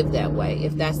to live that way,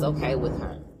 if that's okay with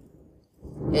her.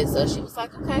 And so she was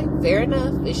like, okay, fair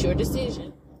enough. It's your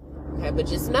decision. Okay, but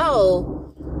just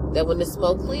know that when the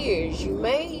smoke clears, you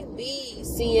may be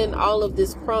seeing all of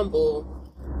this crumble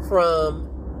from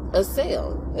a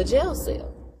jail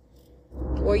cell,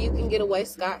 or you can get away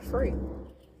scot-free.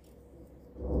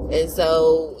 And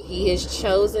so he has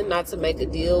chosen not to make a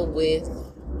deal with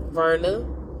Verna,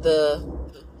 the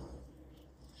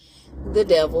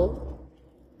devil,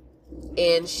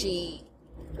 and she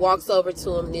walks over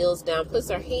to him, kneels down, puts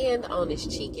her hand on his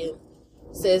cheek, and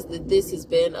says that this has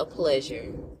been a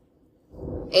pleasure.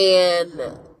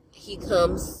 And he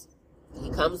comes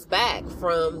back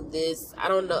from this, I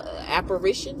don't know,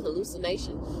 apparition,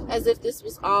 hallucination, as if this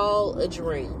was all a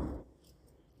dream.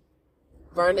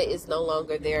 Verna is no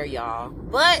longer there, y'all.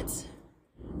 But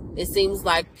it seems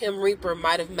like Pim Reaper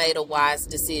might have made a wise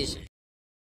decision.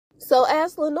 So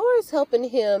as Lenore is helping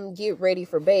him get ready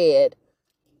for bed,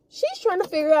 she's trying to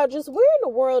figure out just where in the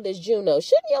world is Juno?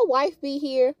 Shouldn't your wife be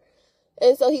here?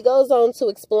 And so he goes on to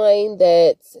explain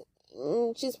that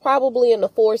she's probably in the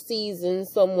Four Seasons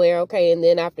somewhere, okay? And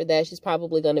then after that, she's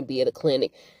probably going to be at a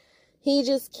clinic. He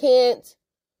just can't.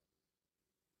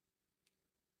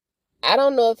 I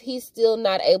don't know if he's still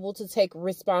not able to take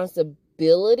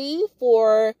responsibility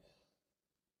for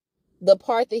the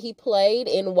part that he played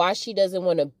and why she doesn't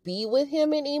want to be with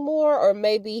him anymore, or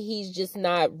maybe he's just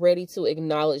not ready to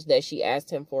acknowledge that she asked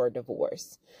him for a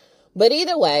divorce. But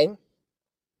either way,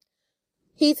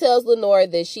 he tells Lenore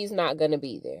that she's not going to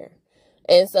be there.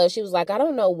 And so she was like, I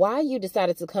don't know why you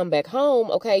decided to come back home.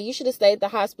 Okay, you should have stayed at the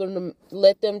hospital and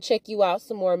let them check you out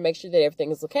some more and make sure that everything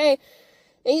is okay.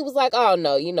 And he was like, oh,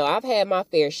 no, I've had my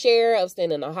fair share of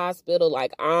staying in the hospital.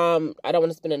 Like, I don't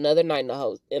want to spend another night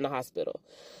in the hospital.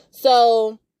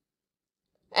 So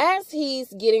as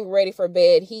he's getting ready for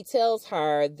bed, he tells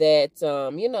her that,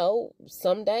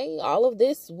 someday all of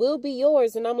this will be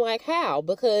yours. And I'm like, how?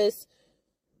 Because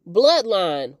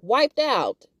bloodline wiped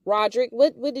out. Roderick,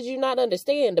 what did you not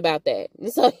understand about that?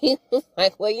 And so he was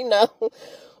like, well,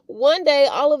 one day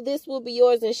all of this will be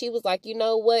yours. And she was like, you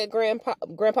know what, Grandpa,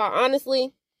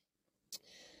 honestly,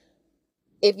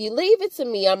 if you leave it to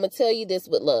me, I'm going to tell you this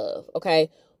with love. Okay.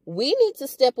 We need to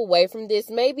step away from this.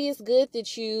 Maybe it's good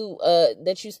that you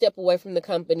step away from the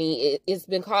company. It's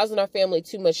been causing our family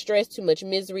too much stress, too much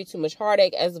misery, too much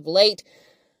heartache as of late.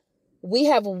 We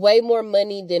have way more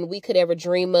money than we could ever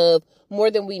dream of, more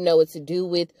than we know what to do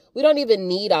with. We don't even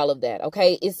need all of that,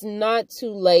 okay? It's not too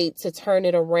late to turn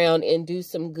it around and do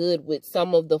some good with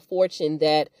some of the fortune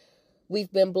that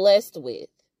we've been blessed with.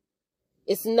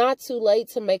 It's not too late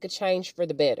to make a change for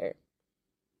the better.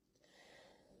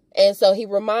 And so he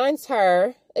reminds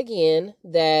her again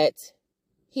that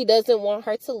he doesn't want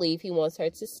her to leave. He wants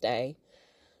her to stay.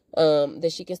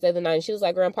 That she can stay the night. And she was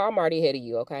like, Grandpa, I'm already ahead of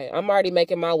you, okay? I'm already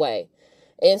making my way.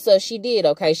 And so she did,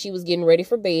 okay? She was getting ready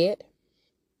for bed.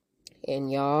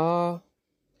 And y'all,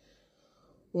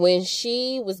 when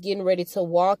she was getting ready to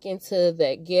walk into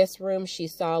that guest room, she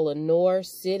saw Lenore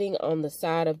sitting on the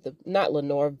side of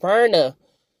Verna,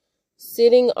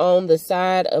 sitting on the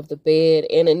side of the bed.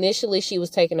 And initially she was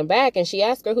taken aback and she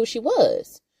asked her who she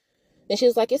was. And she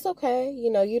was like, it's okay.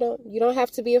 You don't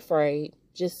have to be afraid.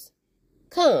 Just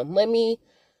come, let me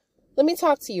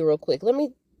talk to you real quick. Let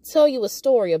me tell you a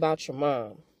story about your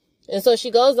mom. And so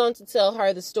she goes on to tell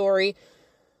her the story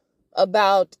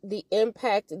about the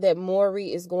impact that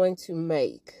Maury is going to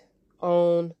make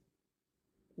on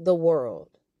the world.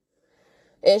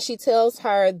 And she tells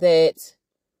her that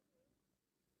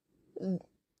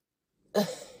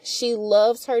she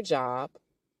loves her job.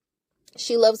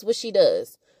 She loves what she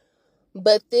does.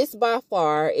 But this by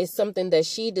far is something that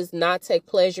she does not take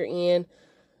pleasure in.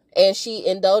 And she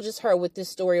indulges her with this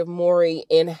story of Maury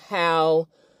and how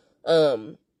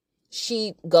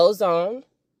she goes on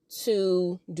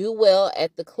to do well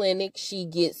at the clinic. She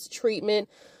gets treatment.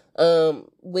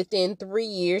 Within 3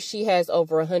 years, she has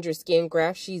over 100 skin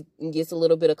grafts. She gets a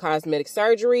little bit of cosmetic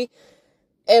surgery.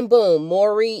 And boom,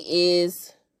 Maury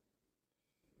is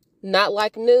not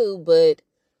like new, but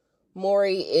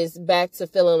Maury is back to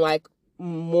feeling like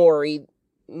Maury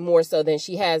more so than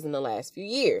she has in the last few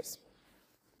years.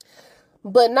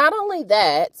 But not only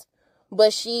that,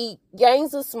 but she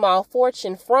gains a small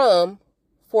fortune from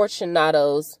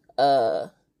Fortunato's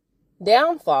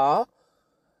downfall.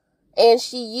 And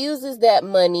she uses that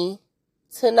money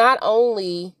to not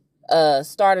only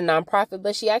start a nonprofit,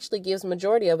 but she actually gives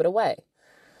majority of it away.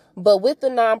 But with the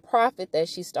nonprofit that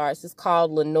she starts, it's called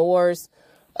Lenore's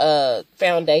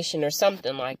Foundation or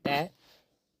something like that.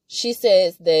 She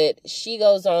says that she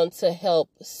goes on to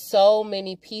help so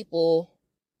many people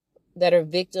that are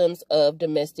victims of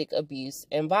domestic abuse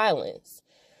and violence.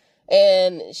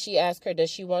 And she asked her, does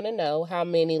she want to know how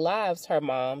many lives her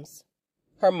mom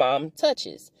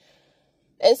touches?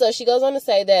 And so she goes on to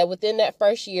say that within that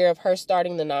first year of her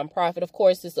starting the nonprofit, of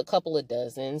course, it's a couple of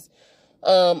dozens.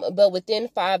 But within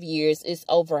 5 years, it's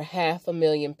over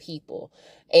 500,000 people.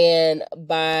 And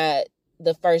by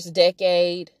the first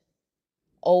decade,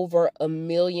 over 1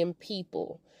 million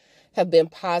people have been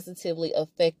positively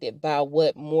affected by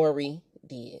what Maury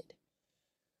did.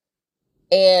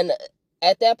 And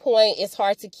at that point, it's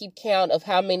hard to keep count of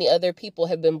how many other people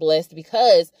have been blessed,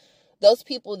 because Those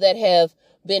people that have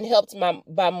been helped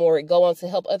by Maury go on to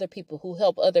help other people who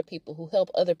help other people who help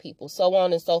other people, so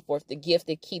on and so forth. The gift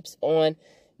that keeps on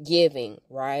giving,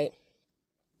 right?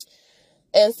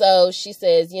 And so she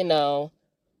says,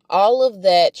 all of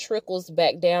that trickles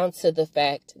back down to the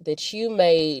fact that you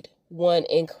made one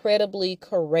incredibly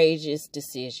courageous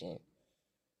decision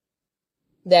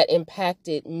that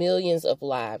impacted millions of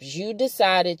lives. You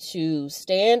decided to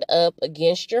stand up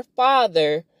against your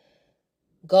father,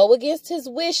 go against his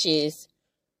wishes,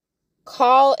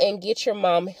 call and get your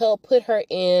mom help, put her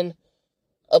in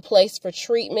a place for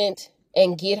treatment,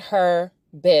 and get her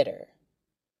better.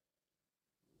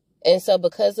 And so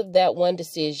because of that one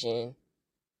decision,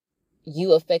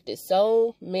 you affected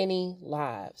so many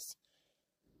lives.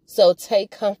 So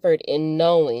take comfort in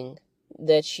knowing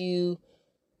that you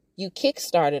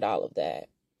kickstarted all of that.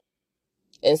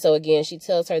 And so again, she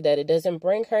tells her that it doesn't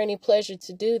bring her any pleasure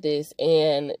to do this.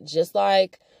 And just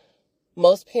like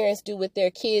most parents do with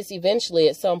their kids eventually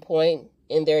at some point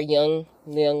in their young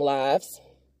lives,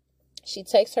 she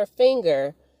takes her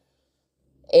finger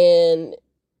and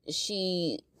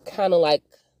she kind of like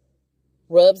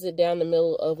rubs it down the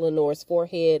middle of Lenore's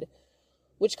forehead,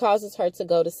 which causes her to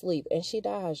go to sleep. And she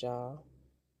dies, y'all.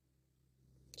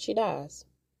 She dies.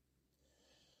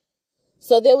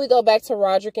 So then we go back to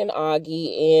Roderick and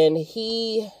Augie, and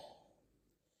he's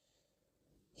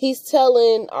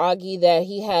telling Augie that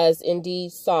he has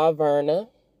indeed saw Verna.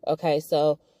 Okay,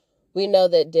 so we know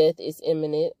that death is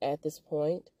imminent at this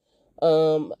point.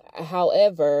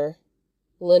 However,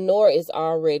 Lenore is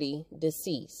already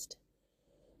deceased.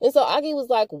 And so Augie was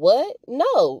like, what?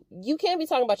 No, you can't be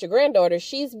talking about your granddaughter.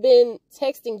 She's been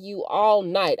texting you all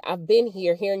night. I've been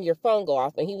here hearing your phone go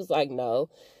off. And he was like, no,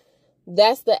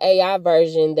 that's the AI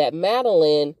version that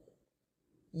Madeline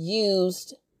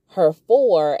used her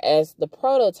for as the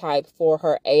prototype for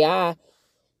her AI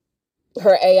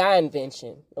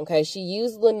invention. Okay. She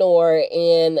used Lenore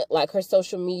in like her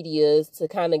social medias to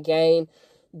kind of gain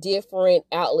different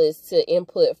outlets to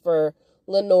input for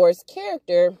Lenore's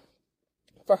character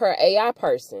for her AI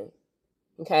person.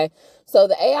 Okay. So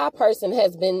the AI person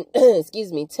has been,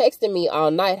 texting me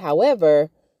all night. However,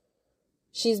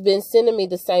 she's been sending me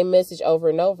the same message over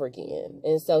and over again.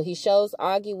 And so he shows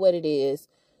Augie what it is.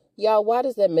 Y'all, why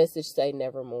does that message say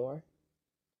nevermore?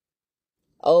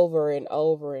 Over and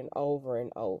over and over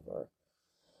and over.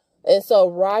 And so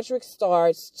Roderick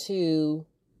starts to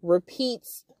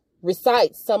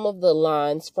recite some of the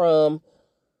lines from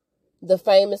the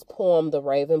famous poem, The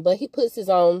Raven, but he puts his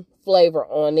own flavor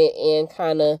on it and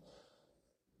kind of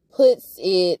puts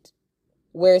it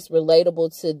where it's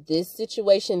relatable to this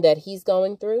situation that he's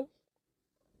going through.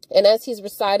 And as he's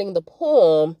reciting the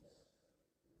poem,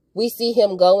 we see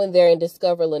him go in there and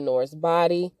discover Lenore's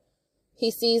body.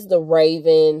 He sees the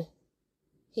raven.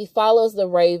 He follows the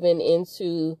raven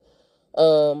into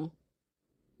the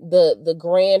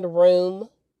grand room.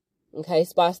 Okay,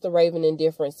 spots the raven in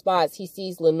different spots. He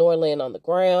sees Lenore laying on the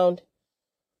ground.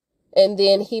 And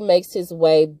then he makes his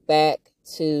way back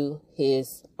to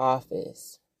his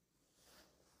office.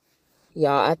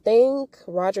 Y'all, I think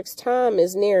Roderick's time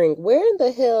is nearing. Where in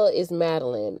the hell is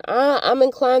Madeline? I'm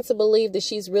inclined to believe that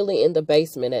she's really in the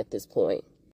basement at this point.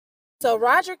 So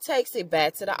Roderick takes it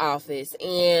back to the office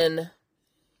and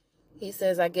he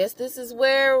says, I guess this is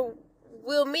where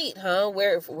we'll meet, huh?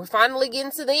 We're finally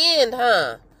getting to the end,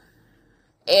 huh?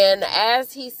 And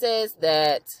as he says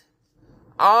that,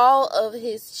 all of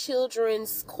his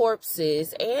children's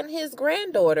corpses and his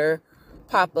granddaughter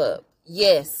pop up.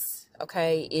 Yes,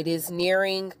 okay, it is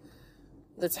nearing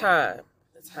the time.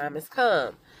 The time has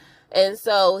come. And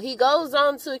so he goes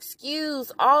on to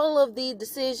excuse all of the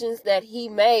decisions that he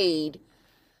made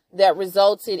that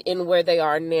resulted in where they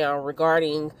are now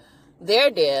regarding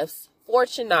their deaths,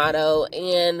 Fortunato,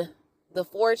 and the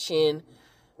fortune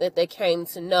that they came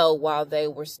to know while they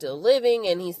were still living.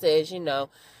 And he says,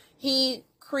 he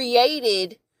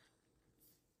created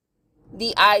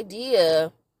the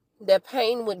idea that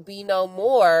pain would be no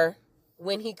more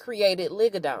when he created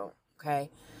Ligadon. Okay.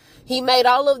 He made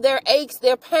all of their aches,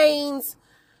 their pains,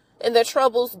 and their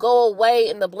troubles go away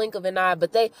in the blink of an eye.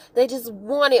 But they just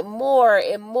wanted more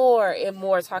and more and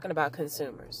more, talking about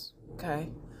consumers.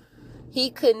 Okay. He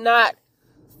could not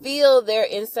feel their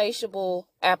insatiable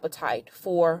appetite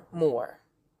for more.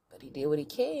 But he did what he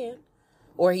can,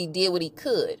 or he did what he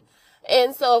could.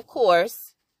 And so, of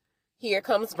course, here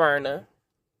comes Verna.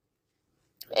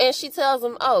 And she tells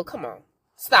him, oh, come on,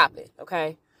 stop it,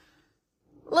 okay?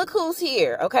 Look who's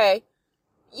here, okay?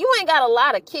 You ain't got a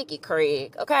lot of kick it,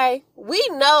 Craig, okay? We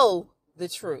know the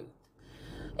truth.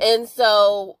 And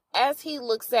so, as he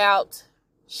looks out,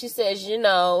 she says,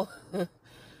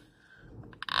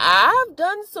 I've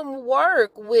done some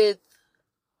work with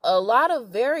a lot of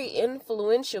very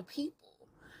influential people.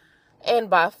 And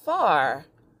by far,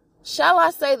 shall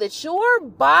I say that your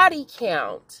body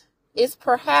count is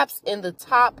perhaps in the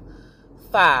top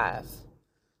 5,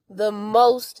 the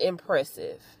most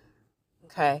impressive.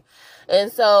 Okay.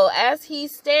 And so as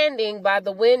he's standing by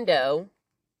the window,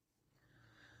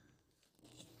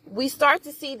 we start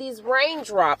to see these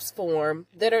raindrops form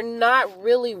that are not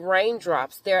really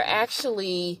raindrops. They're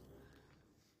actually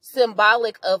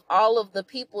symbolic of all of the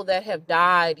people that have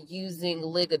died using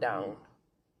Ligadone.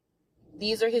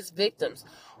 These are his victims,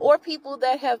 or people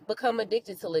that have become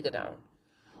addicted to Ligadone.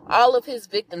 All of his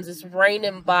victims is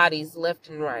raining bodies left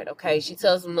and right, okay? She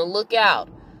tells them to look out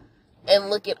and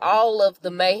look at all of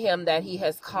the mayhem that he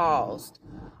has caused.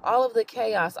 All of the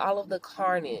chaos, all of the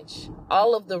carnage,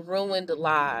 all of the ruined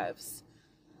lives.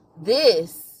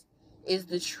 This is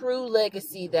the true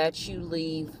legacy that you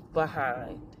leave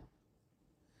behind.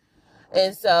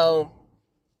 And so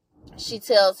she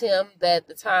tells him that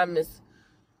the time is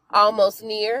almost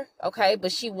near, okay?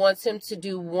 But she wants him to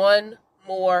do one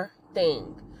more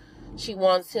thing. She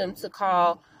wants him to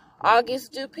call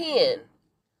Auguste Dupin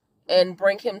and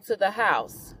bring him to the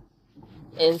house.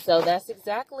 And so that's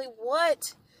exactly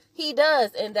what he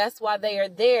does. And that's why they are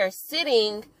there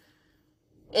sitting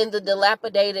in the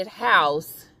dilapidated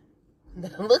house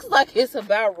that looks like it's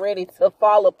about ready to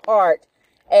fall apart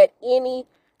at any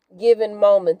given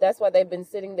moment. That's why they've been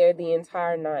sitting there the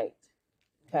entire night.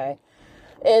 Okay.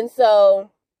 And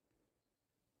so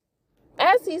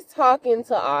as he's talking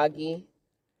to Augie,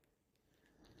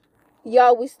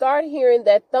 y'all, we start hearing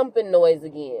that thumping noise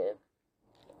again.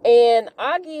 And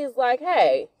Augie is like,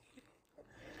 hey,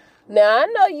 now I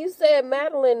know you said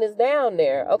Madeline is down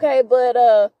there, okay,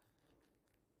 but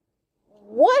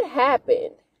what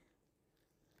happened?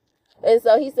 And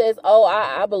so he says, oh,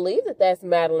 I believe that that's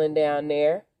Madeline down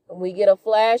there. And we get a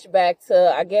flashback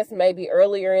to, I guess, maybe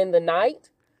earlier in the night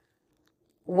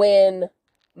when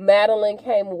Madeline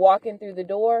came walking through the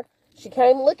door. She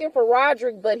came looking for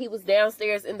Roderick, but he was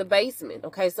downstairs in the basement.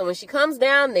 Okay, so when she comes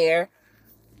down there,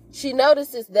 she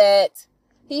notices that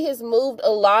he has moved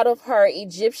a lot of her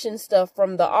Egyptian stuff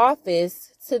from the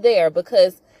office to there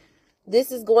because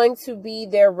this is going to be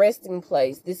their resting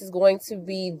place. This is going to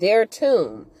be their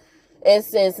tomb. And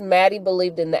since Maddie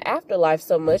believed in the afterlife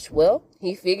so much, well,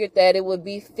 he figured that it would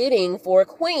be fitting for a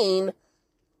queen,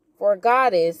 for a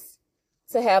goddess,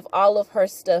 to have all of her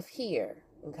stuff here.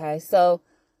 Okay, so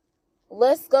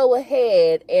let's go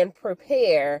ahead and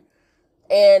prepare.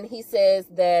 And he says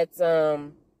that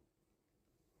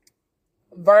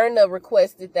Verna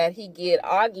requested that he get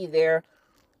Augie there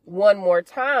one more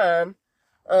time.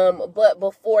 But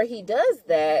before he does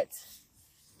that,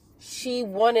 she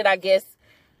wanted, I guess,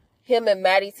 him and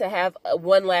Maddie to have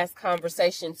one last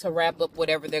conversation to wrap up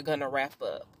whatever they're going to wrap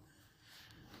up.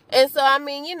 And so, I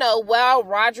mean, you know, while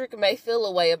Roderick may feel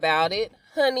a way about it,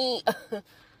 honey,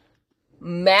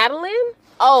 Madeline?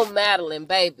 Oh, Madeline,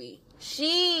 baby.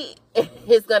 She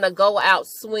is going to go out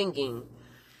swinging.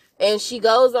 And she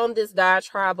goes on this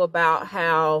diatribe about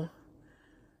how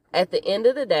at the end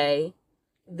of the day,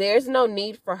 there's no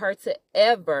need for her to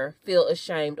ever feel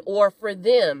ashamed or for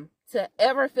them to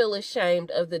ever feel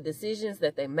ashamed of the decisions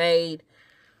that they made,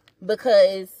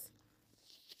 because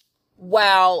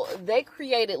while they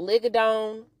created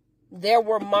Ligadone, there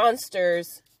were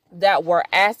monsters that were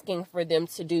asking for them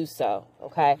to do so,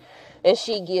 okay? And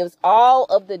she gives all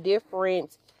of the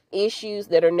different issues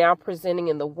that are now presenting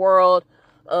in the world,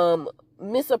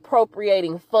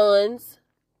 misappropriating funds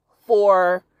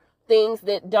for things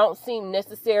that don't seem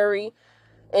necessary,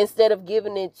 instead of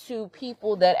giving it to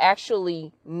people that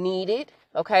actually need it,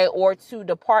 okay, or to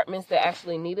departments that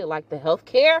actually need it, like the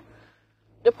healthcare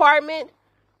department,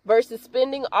 versus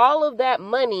spending all of that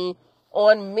money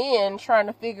on men trying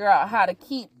to figure out how to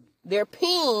keep their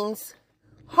peens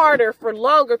harder for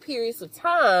longer periods of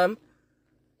time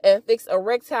and fix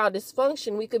erectile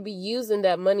dysfunction. We could be using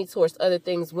that money towards other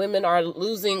things. Women are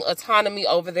losing autonomy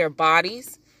over their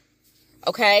bodies,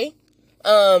 okay?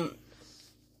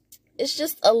 It's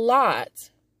just a lot.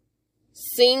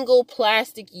 Single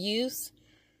plastic use.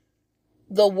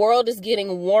 The world is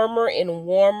getting warmer and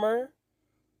warmer,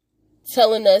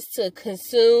 telling us to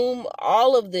consume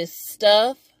all of this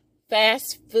stuff,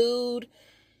 fast food,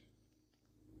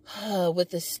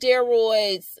 with the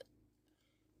steroids.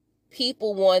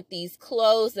 People want these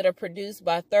clothes that are produced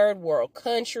by third world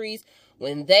countries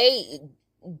when they,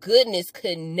 goodness,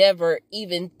 could never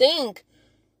even think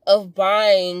of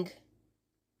buying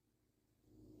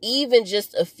even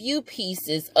just a few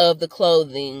pieces of the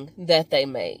clothing that they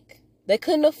make. They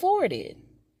couldn't afford it.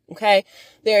 Okay?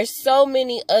 There are so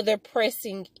many other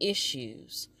pressing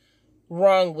issues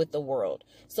wrong with the world.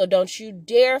 So don't you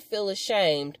dare feel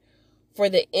ashamed for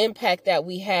the impact that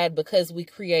we had because we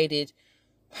created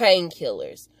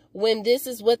painkillers. When this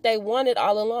is what they wanted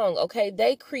all along, okay?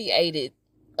 They created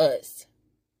us.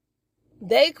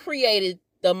 They created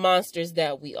the monsters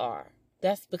that we are.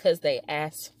 That's because they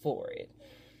asked for it.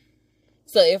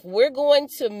 So if we're going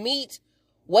to meet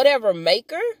whatever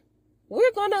maker,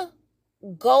 we're going to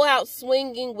go out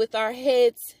swinging with our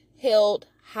heads held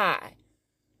high.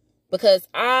 Because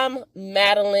I'm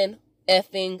Madeline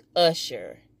effing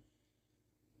Usher.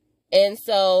 And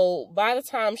so by the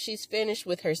time she's finished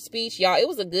with her speech, y'all, it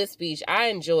was a good speech. I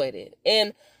enjoyed it.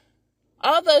 And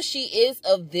although she is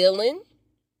a villain,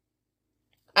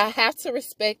 I have to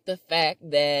respect the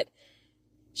fact that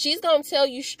she's going to tell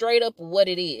you straight up what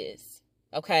it is.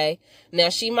 Okay? Now,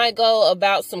 she might go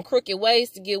about some crooked ways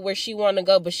to get where she want to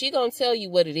go, but she going to tell you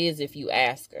what it is if you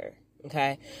ask her.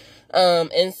 Okay?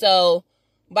 And so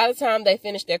by the time they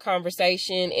finished their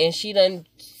conversation and she done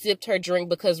sipped her drink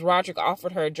because Roderick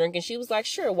offered her a drink and she was like,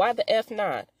 sure, why the F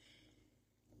not?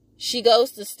 She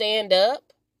goes to stand up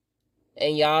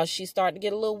and y'all, she started to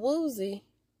get a little woozy.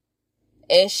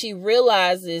 And she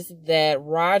realizes that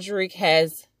Roderick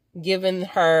has given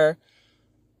her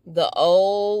the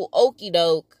old okie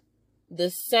doke. The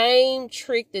same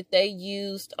trick that they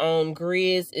used on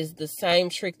Grizz is the same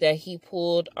trick that he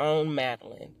pulled on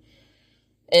Madeline.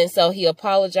 And so he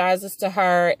apologizes to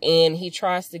her and he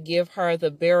tries to give her the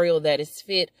burial that is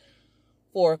fit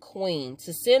for a queen,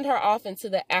 to send her off into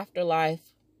the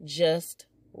afterlife just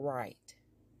right.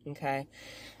 Okay.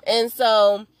 And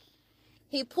so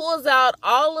he pulls out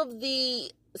all of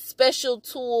the special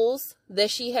tools that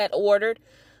she had ordered.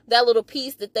 That little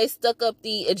piece that they stuck up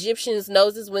the Egyptians'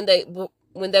 noses when they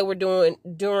were during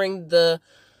the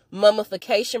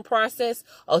mummification process.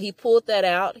 Oh, he pulled that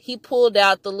out. He pulled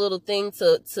out the little thing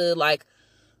to like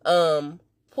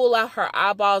pull out her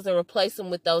eyeballs and replace them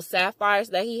with those sapphires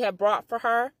that he had brought for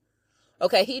her.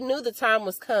 Okay, he knew the time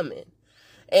was coming.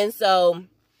 And so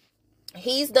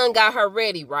he's done got her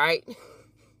ready, right?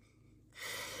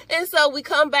 And so we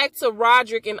come back to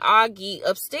Roderick and Augie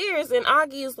upstairs, and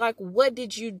Augie is like, what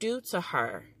did you do to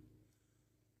her?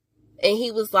 And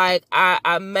he was like, I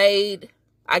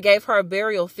gave her a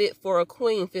burial fit for a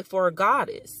queen, fit for a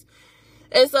goddess.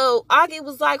 And so Augie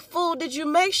was like, fool, did you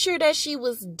make sure that she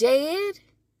was dead?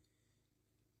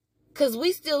 Because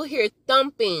we still hear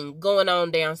thumping going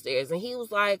on downstairs. And he was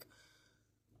like,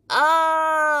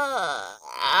 I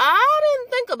didn't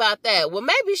think about that. Well,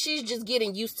 maybe she's just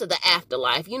getting used to the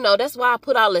afterlife. You know, that's why I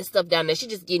put all that stuff down there. She's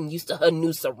just getting used to her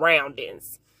new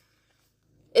surroundings.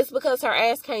 It's because her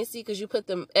ass can't see because you put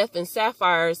them effing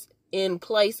sapphires in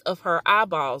place of her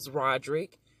eyeballs,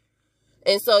 Roderick.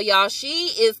 And so, y'all,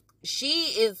 she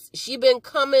been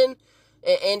coming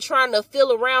and trying to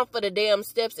feel around for the damn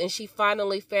steps, and she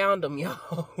finally found them,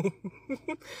 y'all.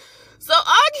 So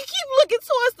Augie keep looking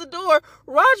towards the door.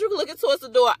 Roderick looking towards the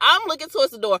door. I'm looking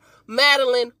towards the door.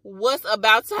 Madeline, what's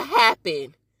about to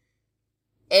happen?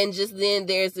 And just then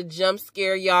there's a jump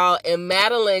scare, y'all. And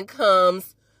Madeline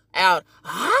comes out.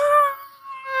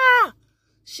 Ah!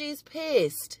 She's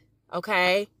pissed.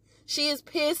 Okay? She is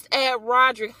pissed at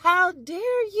Roderick. How dare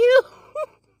you?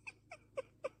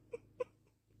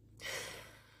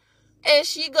 And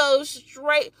she goes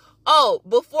straight. Oh,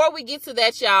 before we get to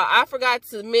that, y'all, I forgot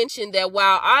to mention that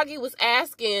while Augie was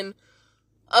asking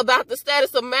about the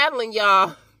status of Madeline,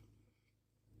 y'all,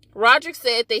 Roderick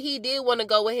said that he did want to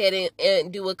go ahead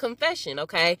and do a confession,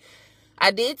 okay?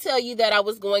 I did tell you that I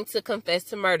was going to confess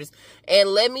to murders. And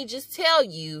let me just tell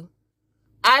you,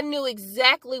 I knew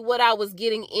exactly what I was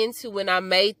getting into when I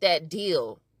made that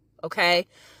deal, okay?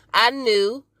 I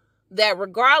knew that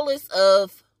regardless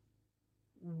of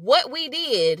what we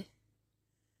did,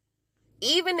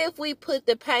 even if we put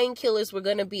the painkillers were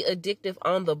going to be addictive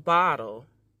on the bottle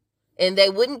and they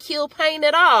wouldn't kill pain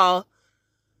at all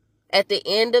at the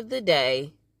end of the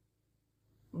day,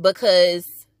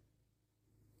 because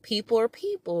people are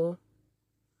people,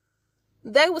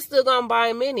 they were still going to buy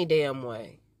them any damn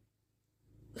way.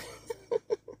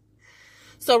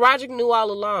 So Roderick knew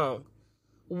all along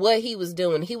what he was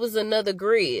doing. He was another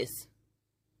Grizz.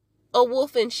 A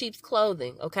wolf in sheep's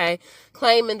clothing, okay?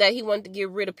 Claiming that he wanted to get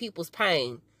rid of people's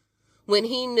pain. When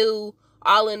he knew,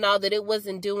 all in all, that it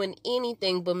wasn't doing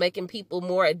anything but making people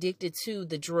more addicted to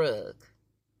the drug.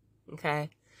 Okay?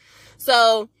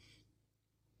 So,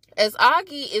 as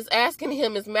Augie is asking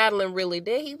him, is Madeline really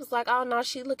dead? He was like, oh, no,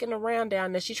 she looking around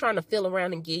down there. She trying to feel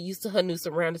around and get used to her new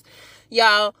surroundings.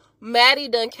 Y'all, Maddie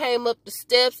done came up the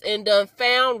steps and done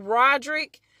found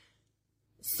Roderick,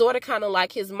 sort of kind of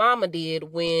like his mama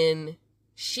did when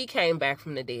she came back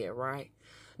from the dead, right?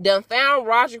 Done found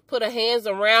Roderick, put her hands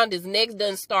around his neck,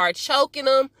 done start choking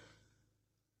him.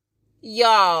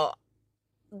 Y'all,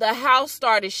 the house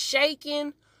started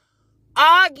shaking.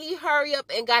 Augie, hurry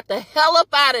up and got the hell up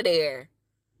out of there.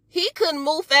 He couldn't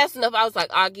move fast enough. I was like,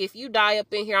 Augie, if you die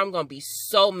up in here, I'm going to be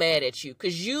so mad at you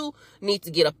because you need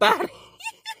to get up out of here.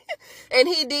 And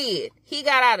he did. He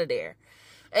got out of there.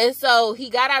 And so he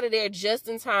got out of there just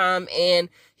in time, and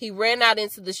he ran out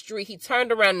into the street. He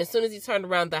turned around, and as soon as he turned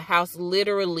around, the house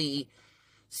literally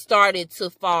started to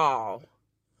fall.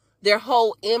 Their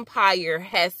whole empire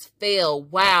has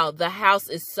failed. Wow, the house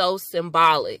is so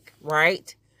symbolic,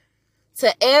 right?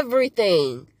 To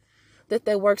everything that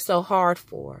they worked so hard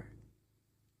for.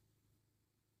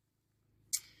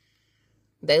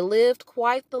 They lived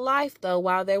quite the life, though,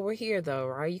 while they were here, though,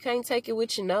 right? You can't take it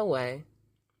with you no way.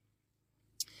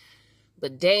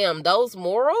 But damn, those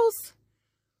morals?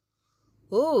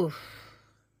 Ooh.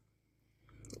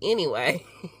 Anyway.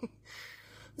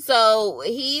 So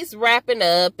he's wrapping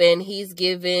up and he's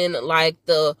giving like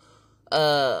the,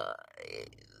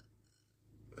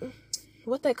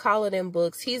 what they call it in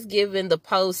books. He's giving the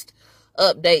post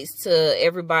updates to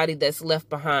everybody that's left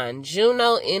behind.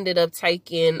 Juno ended up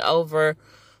taking over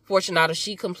Fortunato.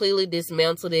 She completely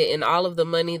dismantled it, and all of the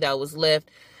money that was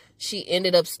left, she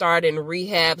ended up starting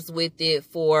rehabs with it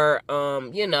for,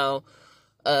 rehabs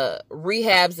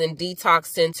and detox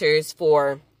centers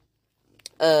for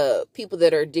people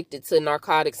that are addicted to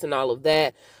narcotics and all of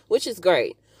that, which is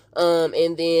great.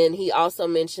 And then he also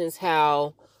mentions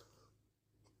how,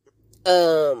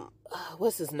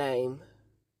 what's his name?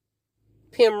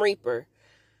 Pim Reaper.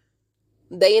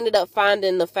 They ended up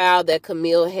finding the file that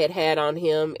Camille had on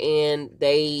him, and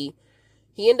he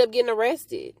ended up getting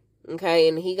arrested. Okay,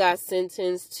 and he got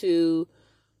sentenced to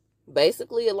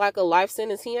basically like a life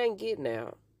sentence. He ain't getting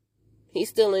out. He's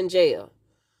still in jail.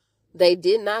 They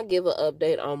did not give an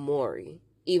update on Maury,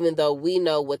 even though we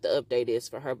know what the update is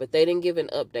for her, but they didn't give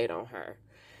an update on her.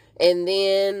 And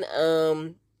then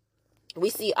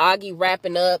we see Augie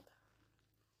wrapping up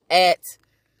at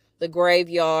the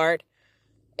graveyard,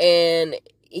 and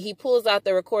he pulls out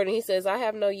the recording. He says, I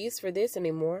have no use for this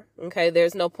anymore. Okay,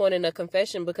 there's no point in a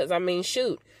confession because, I mean,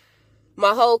 shoot,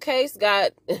 my whole case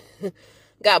got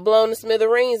got blown to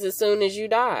smithereens as soon as you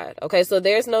died. Okay, so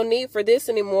there's no need for this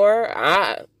anymore.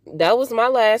 That was my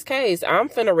last case. I'm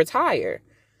finna retire.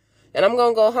 And I'm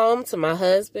gonna go home to my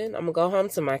husband. I'm gonna go home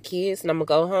to my kids. And I'm gonna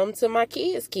go home to my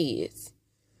kids' kids.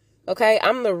 Okay,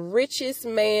 I'm the richest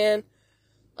man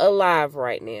alive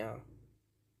right now.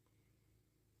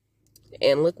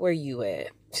 And look where you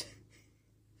at.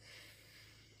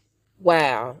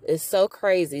 Wow, it's so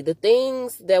crazy. The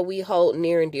things that we hold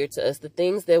near and dear to us, the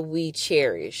things that we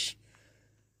cherish,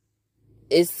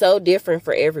 is so different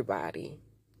for everybody.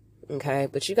 Okay,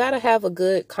 but you got to have a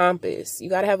good compass.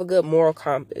 You got to have a good moral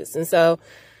compass. And so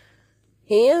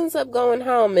he ends up going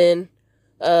home, and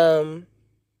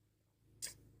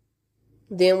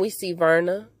then we see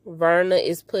Verna. Verna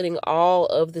is putting all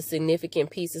of the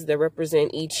significant pieces that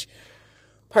represent each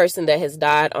person that has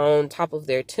died on top of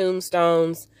their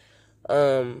tombstones.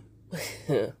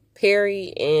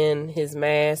 Perry and his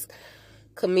mask,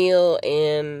 Camille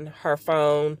and her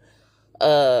phone,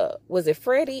 was it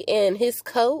Freddie and his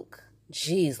Coke?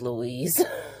 Jeez Louise.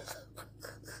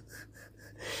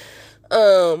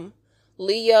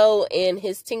 Leo and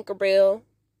his Tinkerbell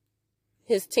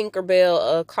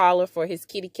collar for his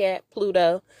kitty cat,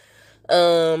 Pluto.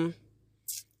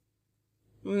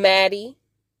 Maddie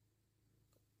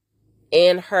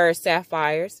and her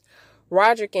sapphires,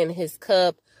 Roderick and his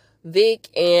cup, Vic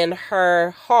and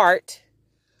her heart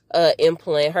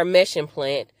implant, her mesh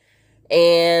implant,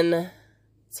 and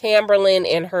Tamberlin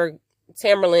and her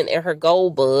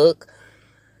gold bug.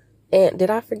 And did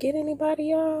I forget anybody,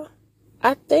 y'all?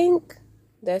 I think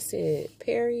that's it.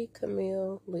 Perry,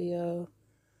 Camille, Leo,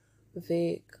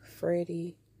 Vic,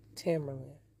 Freddie,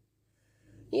 Tamberlin.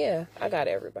 Yeah, I got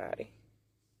everybody.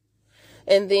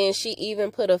 And then she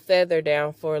even put a feather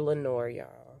down for Lenore,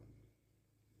 y'all.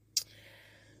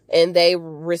 And they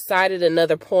recited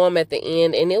another poem at the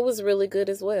end, and it was really good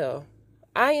as well.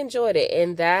 I enjoyed it,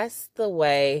 and that's the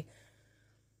way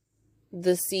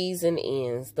the season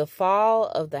ends. The fall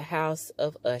of the House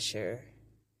of Usher.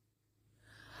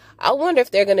 I wonder if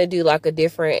they're going to do like a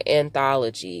different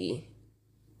anthology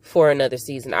for another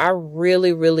season. I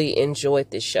really, really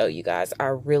enjoyed this show, you guys. I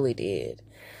really did.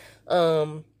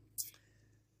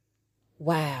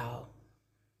 Wow.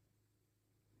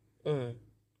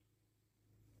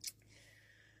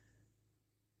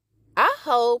 I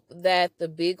hope that the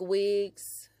big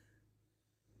wigs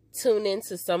tune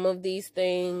into some of these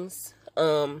things.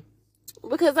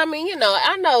 Because I mean,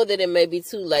 I know that it may be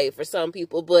too late for some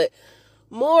people, but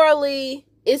morally,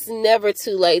 it's never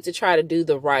too late to try to do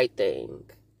the right thing.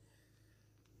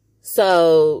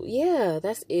 So, yeah,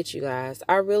 that's it, you guys.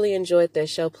 I really enjoyed that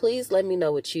show. Please let me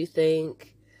know what you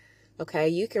think. Okay,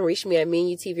 you can reach me at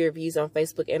Menu TV Reviews on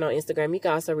Facebook and on Instagram. You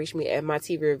can also reach me at My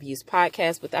TV Reviews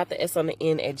Podcast without the S on the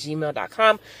end at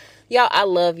gmail.com. Y'all, I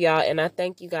love y'all, and I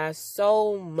thank you guys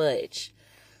so much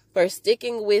for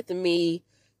sticking with me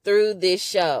through this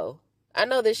show. I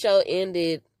know this show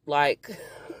ended like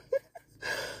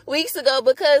weeks ago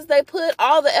because they put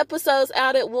all the episodes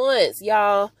out at once,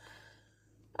 y'all.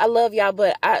 I love y'all,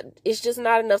 but it's just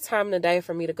not enough time in the day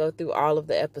for me to go through all of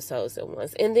the episodes at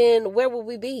once. And then where would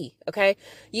we be? Okay.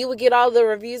 You would get all the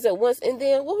reviews at once. And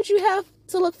then what would you have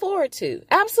to look forward to?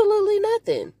 Absolutely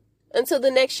nothing until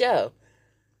the next show.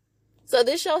 So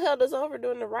this show held us over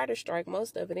during the writer's strike,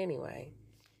 most of it anyway.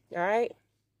 All right.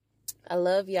 I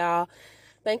love y'all.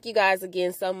 Thank you guys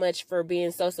again so much for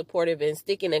being so supportive and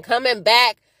sticking and coming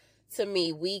back to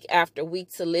me week after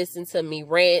week to listen to me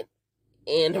rant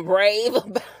and rave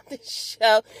about the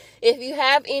show. If you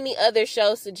have any other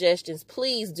show suggestions,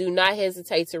 please do not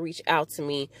hesitate to reach out to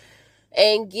me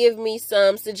and give me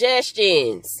some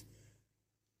suggestions.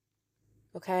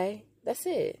 Okay, that's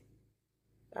it.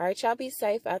 All right, y'all be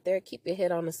safe out there. Keep your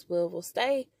head on the swivel.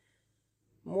 Stay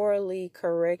morally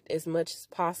correct as much as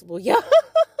possible, y'all.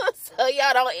 So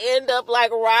y'all don't end up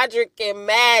like Roderick and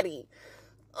Maddie.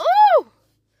 Ooh!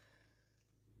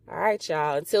 All right,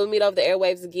 y'all. Until we meet over the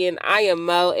airwaves again, I am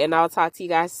Mo, and I'll talk to you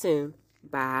guys soon.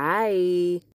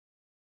 Bye.